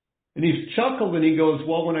 And he's chuckled and he goes,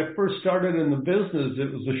 well, when I first started in the business,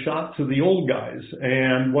 it was a shot to the old guys.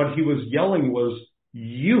 And what he was yelling was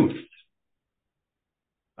youth.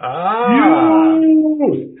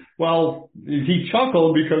 Youth! Well, he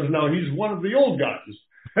chuckled because now he's one of the old guys.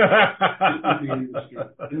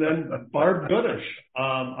 And then Barb Goodish,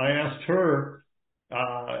 I asked her,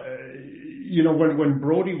 when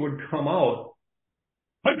Brody would come out,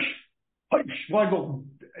 well, I go,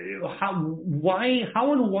 how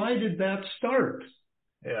and why did that start?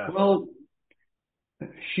 Yeah. Well,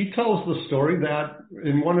 she tells the story that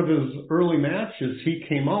in one of his early matches, he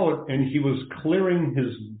came out and he was clearing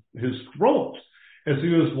his throat as he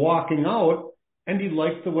was walking out, and he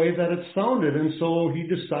liked the way that it sounded, and so he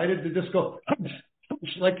decided to just go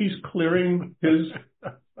like he's clearing his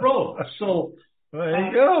throat. So there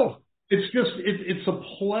you go. It's just it's a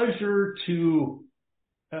pleasure to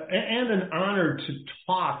and an honor to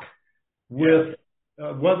talk with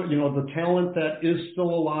whether the talent that is still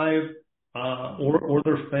alive or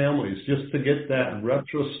their families, just to get that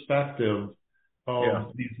retrospective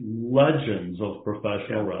of these legends of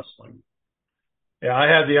professional wrestling. Yeah, I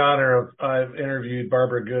had the honor of, I've interviewed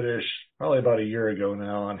Barbara Goodish probably about a year ago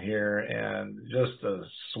now on here, and just a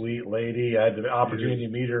sweet lady. I had the opportunity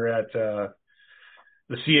to meet her at the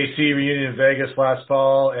CAC reunion in Vegas last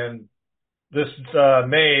fall, and this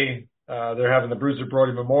May they're having the Bruiser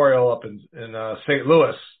Brody Memorial up in St.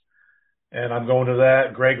 Louis, and I'm going to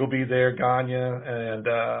that. Greg will be there, Gagne, and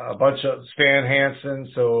a bunch of Stan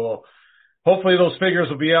Hansen. So hopefully those figures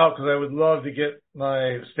will be out, because I would love to get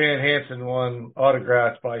my Stan Hansen one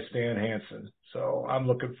autographed by Stan Hansen. So I'm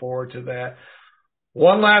looking forward to that.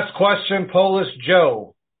 One last question, Polish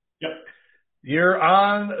Joe. Yep. You're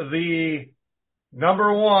on the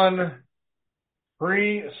number one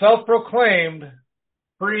self-proclaimed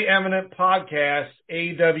preeminent podcast,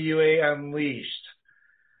 AWA Unleashed.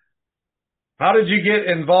 How did you get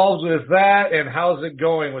involved with that, and how's it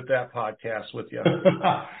going with that podcast with you?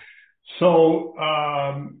 So,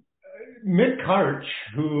 Mick Karch,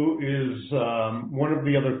 who is one of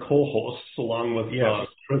the other co-hosts, along with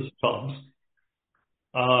Chris Tubbs.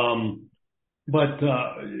 But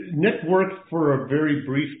Nick worked for a very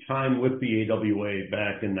brief time with the AWA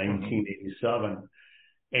back in 1987.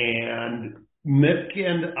 And Mick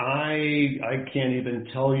and I can't even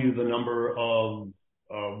tell you the number of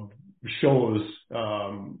shows,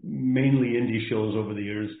 mainly indie shows over the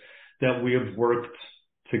years, that we have worked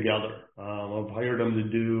together. I've hired him to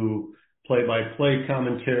do play-by-play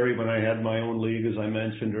commentary when I had my own league, as I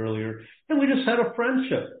mentioned earlier, and we just had a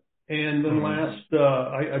friendship. And then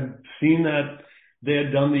I'd seen that they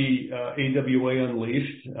had done the AWA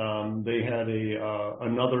Unleashed. They had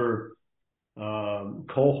another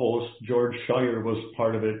co-host, George Shire, was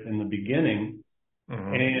part of it in the beginning,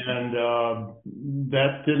 and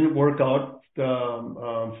that didn't work out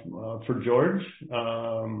for George.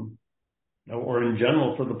 Or in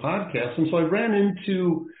general for the podcast. And so I ran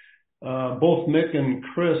into both Mick and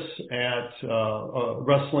Chris at a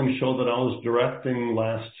wrestling show that I was directing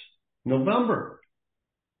last November.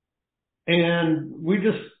 And we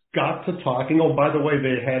just got to talking. Oh, by the way,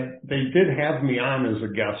 they did have me on as a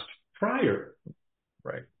guest prior.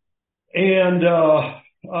 Right. And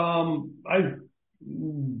I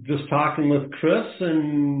just talking with Chris,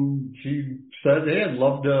 and she said, hey, I'd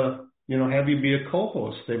love to have you be a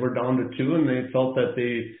co-host. They were down to two, and they felt that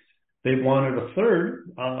they wanted a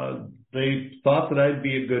third. They thought that I'd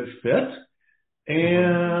be a good fit.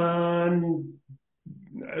 And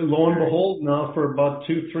lo and behold, now for about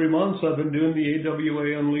 2-3 months, I've been doing the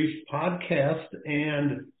AWA Unleashed podcast,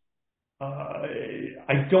 and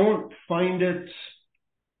I don't find it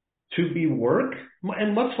to be work.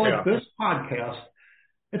 And much like this podcast,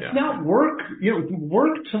 it's not work.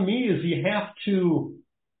 Work to me is you have to,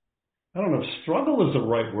 I don't know if struggle is the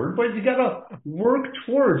right word, but you got to work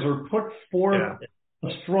towards or put forth a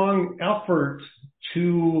strong effort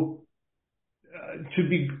to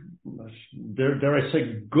be, dare I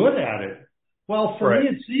say, good at it. Well, for me,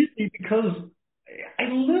 it's easy because I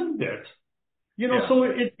lived it. So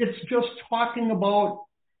it's just talking about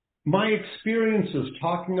my experiences,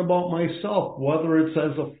 talking about myself, whether it's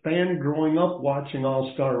as a fan growing up watching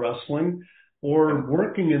All-Star Wrestling or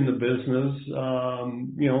working in the business,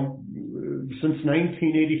 since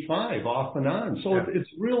 1985, off and on. So it's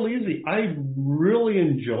real easy. I really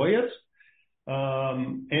enjoy it.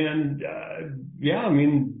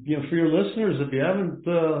 For your listeners, if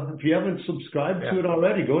you haven't subscribed to it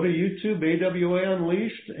already, go to YouTube, AWA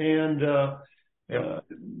Unleashed, and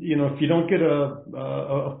if you don't get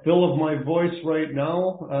a fill of my voice right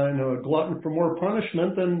now and a glutton for more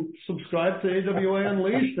punishment, then subscribe to AWA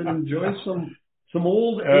Unleashed and enjoy some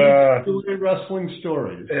old AWA wrestling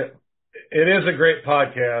stories. It is a great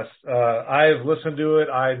podcast. I've listened to it.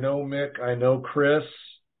 I know Mick. I know Chris.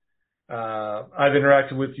 I've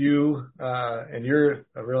interacted with you, and you're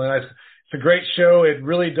a really nice. It's a great show. It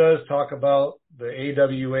really does talk about the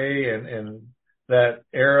AWA and that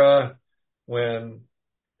era when,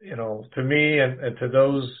 to me and to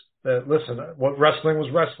those that listen, what wrestling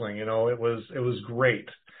was wrestling. It was great.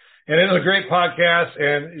 And it is a great podcast,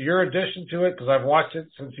 and your addition to it, because I've watched it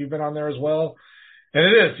since you've been on there as well. And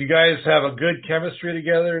it is. You guys have a good chemistry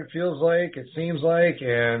together, it feels like, it seems like,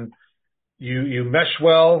 and you mesh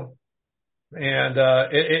well, and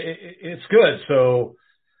it's good. So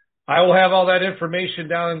I will have all that information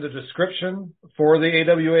down in the description for the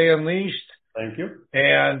AWA Unleashed. Thank you.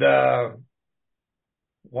 And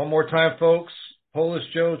one more time, folks, Polish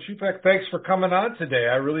Joe Czupek, thanks for coming on today.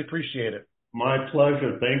 I really appreciate it. My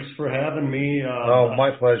pleasure. Thanks for having me.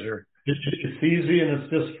 My pleasure. It's easy, and it's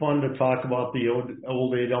just fun to talk about the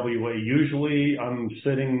old AWA. Usually I'm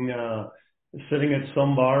sitting at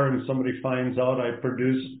some bar and somebody finds out I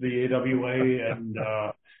produced the AWA, and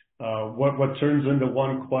what turns into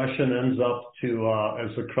one question ends up to,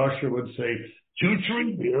 as the Crusher would say,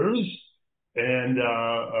 2-3 beers and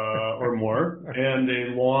or more, and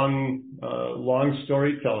a long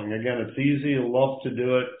storytelling. Again, it's easy. I love to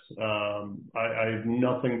do it. I have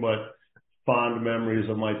nothing but fond memories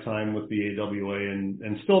of my time with the AWA,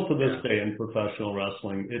 and still to this day in professional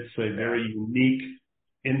wrestling. It's a very unique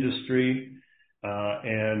industry,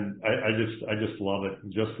 and I just love it.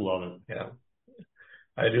 Just love it. Yeah.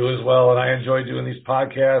 I do as well, and I enjoy doing these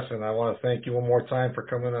podcasts, and I want to thank you one more time for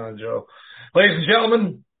coming on, Joe. Ladies and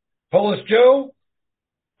gentlemen, Polish Joe,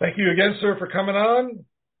 thank you again, sir, for coming on.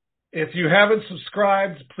 If you haven't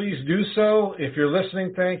subscribed, please do so. If you're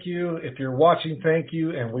listening, thank you. If you're watching, thank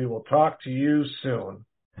you, and we will talk to you soon.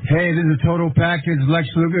 Hey, this is Total Package Lex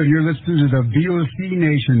Luger. You're listening to the VOC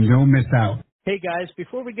Nation. Don't miss out. Hey, guys,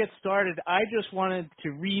 before we get started, I just wanted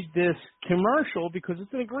to read this commercial because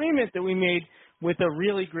it's an agreement that we made with a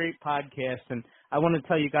really great podcast, and I want to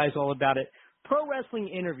tell you guys all about it. Pro Wrestling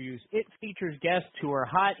Interviews. It features guests who are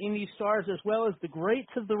hot indie stars as well as the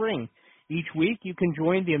greats of the ring. Each week, you can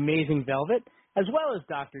join the Amazing Velvet as well as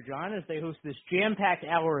Dr. John as they host this jam-packed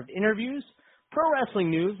hour of interviews, pro wrestling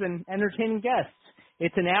news, and entertaining guests.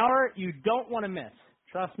 It's an hour you don't want to miss.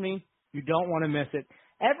 Trust me, you don't want to miss it.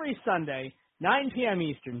 Every Sunday, 9 p.m.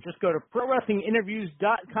 Eastern. Just go to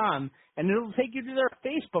ProWrestlingInterviews.com, and it'll take you to their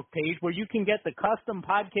Facebook page where you can get the custom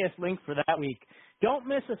podcast link for that week. Don't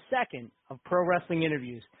miss a second of Pro Wrestling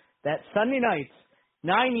Interviews. That's Sunday nights,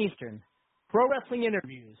 9 Eastern.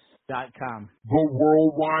 ProWrestlingInterviews.com. The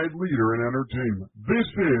worldwide leader in entertainment. This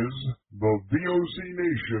is the VOC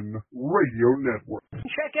Nation Radio Network.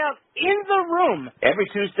 Check out In the Room every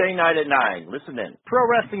Tuesday night at 9. Listen in. Pro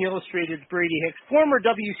Wrestling Illustrated's Brady Hicks, former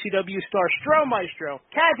WCW star Stro Maestro,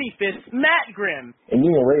 Kazzy Fist, Matt Grimm. And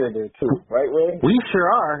you and Ray are there too, right, Ray? We sure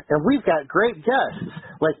are, and we've got great guests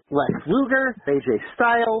like Lex Luger, AJ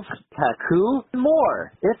Styles, Haku, and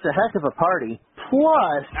more. It's a heck of a party.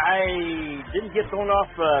 Plus, I didn't get thrown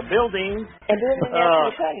off buildings. And didn't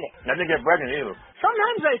get pregnant. I didn't get pregnant either.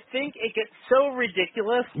 Sometimes I think it gets so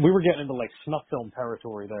ridiculous. We were getting into like snuff film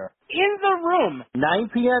territory there. In the Room. 9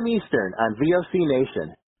 p.m. Eastern on VOC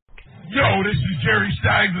Nation. Yo, this is Jerry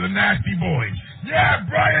Stein of the Nasty Boys. Yeah,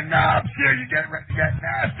 Brian Knobs here. You getting ready to get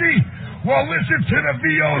nasty? Well, listen to the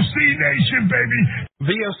VOC Nation, baby.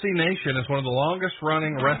 VOC Nation is one of the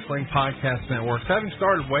longest-running wrestling podcast networks, having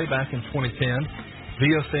started way back in 2010.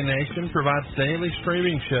 VOC Nation provides daily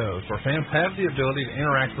streaming shows where fans have the ability to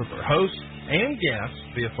interact with their hosts and guests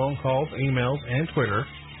via phone calls, emails, and Twitter.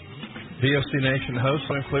 VOC Nation hosts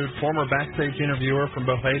will include former backstage interviewer from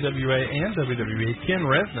both AWA and WWE, Ken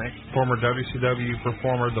Resnick, former WCW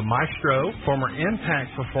performer The Maestro, former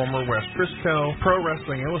Impact performer Wes Briscoe, Pro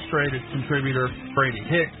Wrestling Illustrated contributor Brady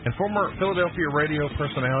Hicks, and former Philadelphia radio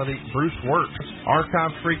personality Bruce Wirtz.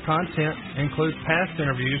 Archive-free content includes past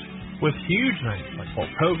interviews with huge names like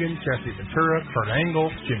Hulk Hogan, Jesse Ventura, Kurt Angle,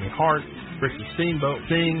 Jimmy Hart, Ricky Steamboat,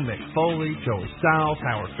 Sting, Mick Foley, Joey Styles,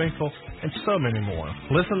 Howard Finkel, and so many more.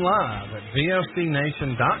 Listen live at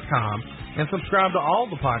VOCNation.com and subscribe to all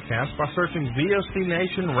the podcasts by searching VOC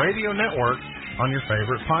Nation Radio Network on your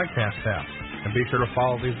favorite podcast app. And be sure to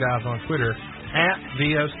follow these guys on Twitter at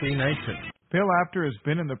VOC Nation. Bill Apter has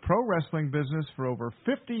been in the pro wrestling business for over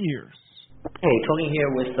 50 years. Hey, Tony here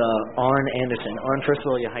with Arn Anderson. Arn, first of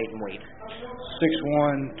all, your height and weight.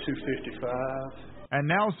 6'1", 255. And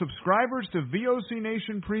now subscribers to VOC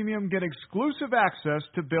Nation Premium get exclusive access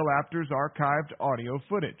to Bill Apter's archived audio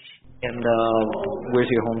footage. And where's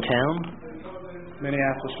your hometown?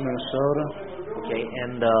 Minneapolis, Minnesota. Okay,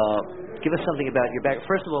 and give us something about your back.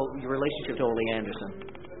 First of all, your relationship to Ole Anderson.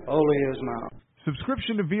 Ole is my...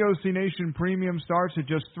 Subscription to VOC Nation Premium starts at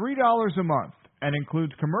just $3 a month and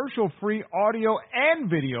includes commercial-free audio and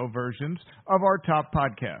video versions of our top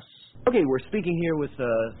podcasts. Okay, we're speaking here with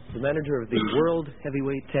the manager of the World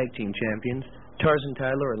Heavyweight Tag Team Champions, Tarzan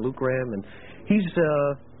Tyler and Luke Ram, and he's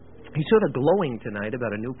sort of glowing tonight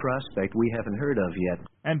about a new prospect we haven't heard of yet.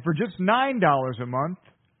 And for just $9 a month,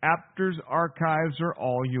 Apter's archives are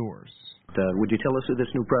all yours. Would you tell us who this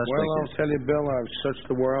new prospect is? Well, I'll tell you, Bill, I've searched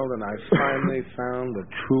the world, and I finally found the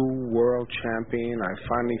true world champion. I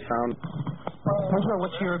finally found... First of all,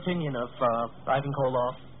 what's your opinion of Ivan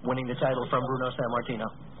Koloff winning the title from Bruno Sammartino?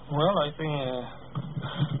 Well, I think,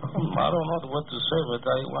 I don't know what to say, but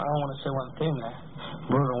I want to say one thing.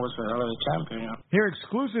 Bruno was a hell of a champion. Hear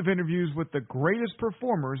exclusive interviews with the greatest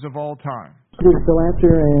performers of all time. This is Bill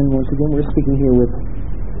Apter, and once again, we're speaking here with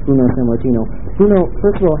Bruno Sammartino. Bruno,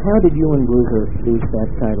 first of all, how did you and Bruiser lose that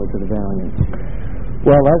title to the Valiant?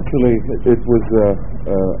 Well, actually, it was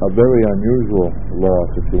a very unusual loss,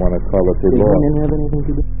 if you want to call it a loss. Did women have anything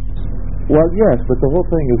to do? Well, yes, but the whole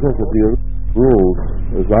thing is this: that the rules,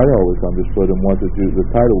 as I always understood them, was that the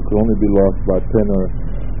title could only be lost by pin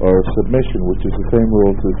or submission, which is the same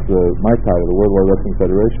rules as my title, the World Wide Wrestling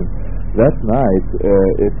Federation. That night,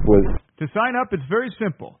 it was. To sign up, it's very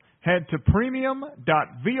simple. Head to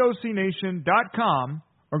premium.vocnation.com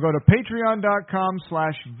or go to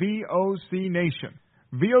patreon.com/VOCNation.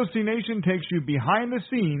 VOC Nation takes you behind the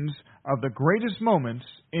scenes of the greatest moments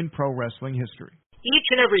in pro wrestling history. Each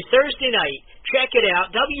and every Thursday night, check it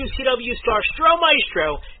out. WCW star Stro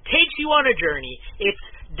Maestro takes you on a journey. It's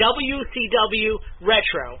WCW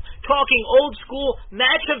Retro. Talking old school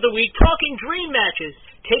match of the week, talking dream matches,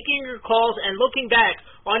 taking your calls and looking back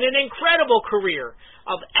on an incredible career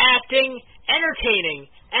of acting, entertaining,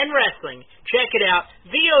 and wrestling. Check it out,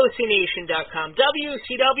 VOCNation.com,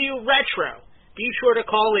 WCW Retro. Be sure to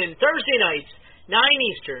call in Thursday nights, 9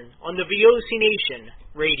 Eastern, on the VOC Nation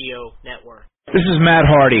Radio Network. This is Matt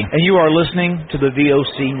Hardy, and you are listening to the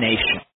VOC Nation.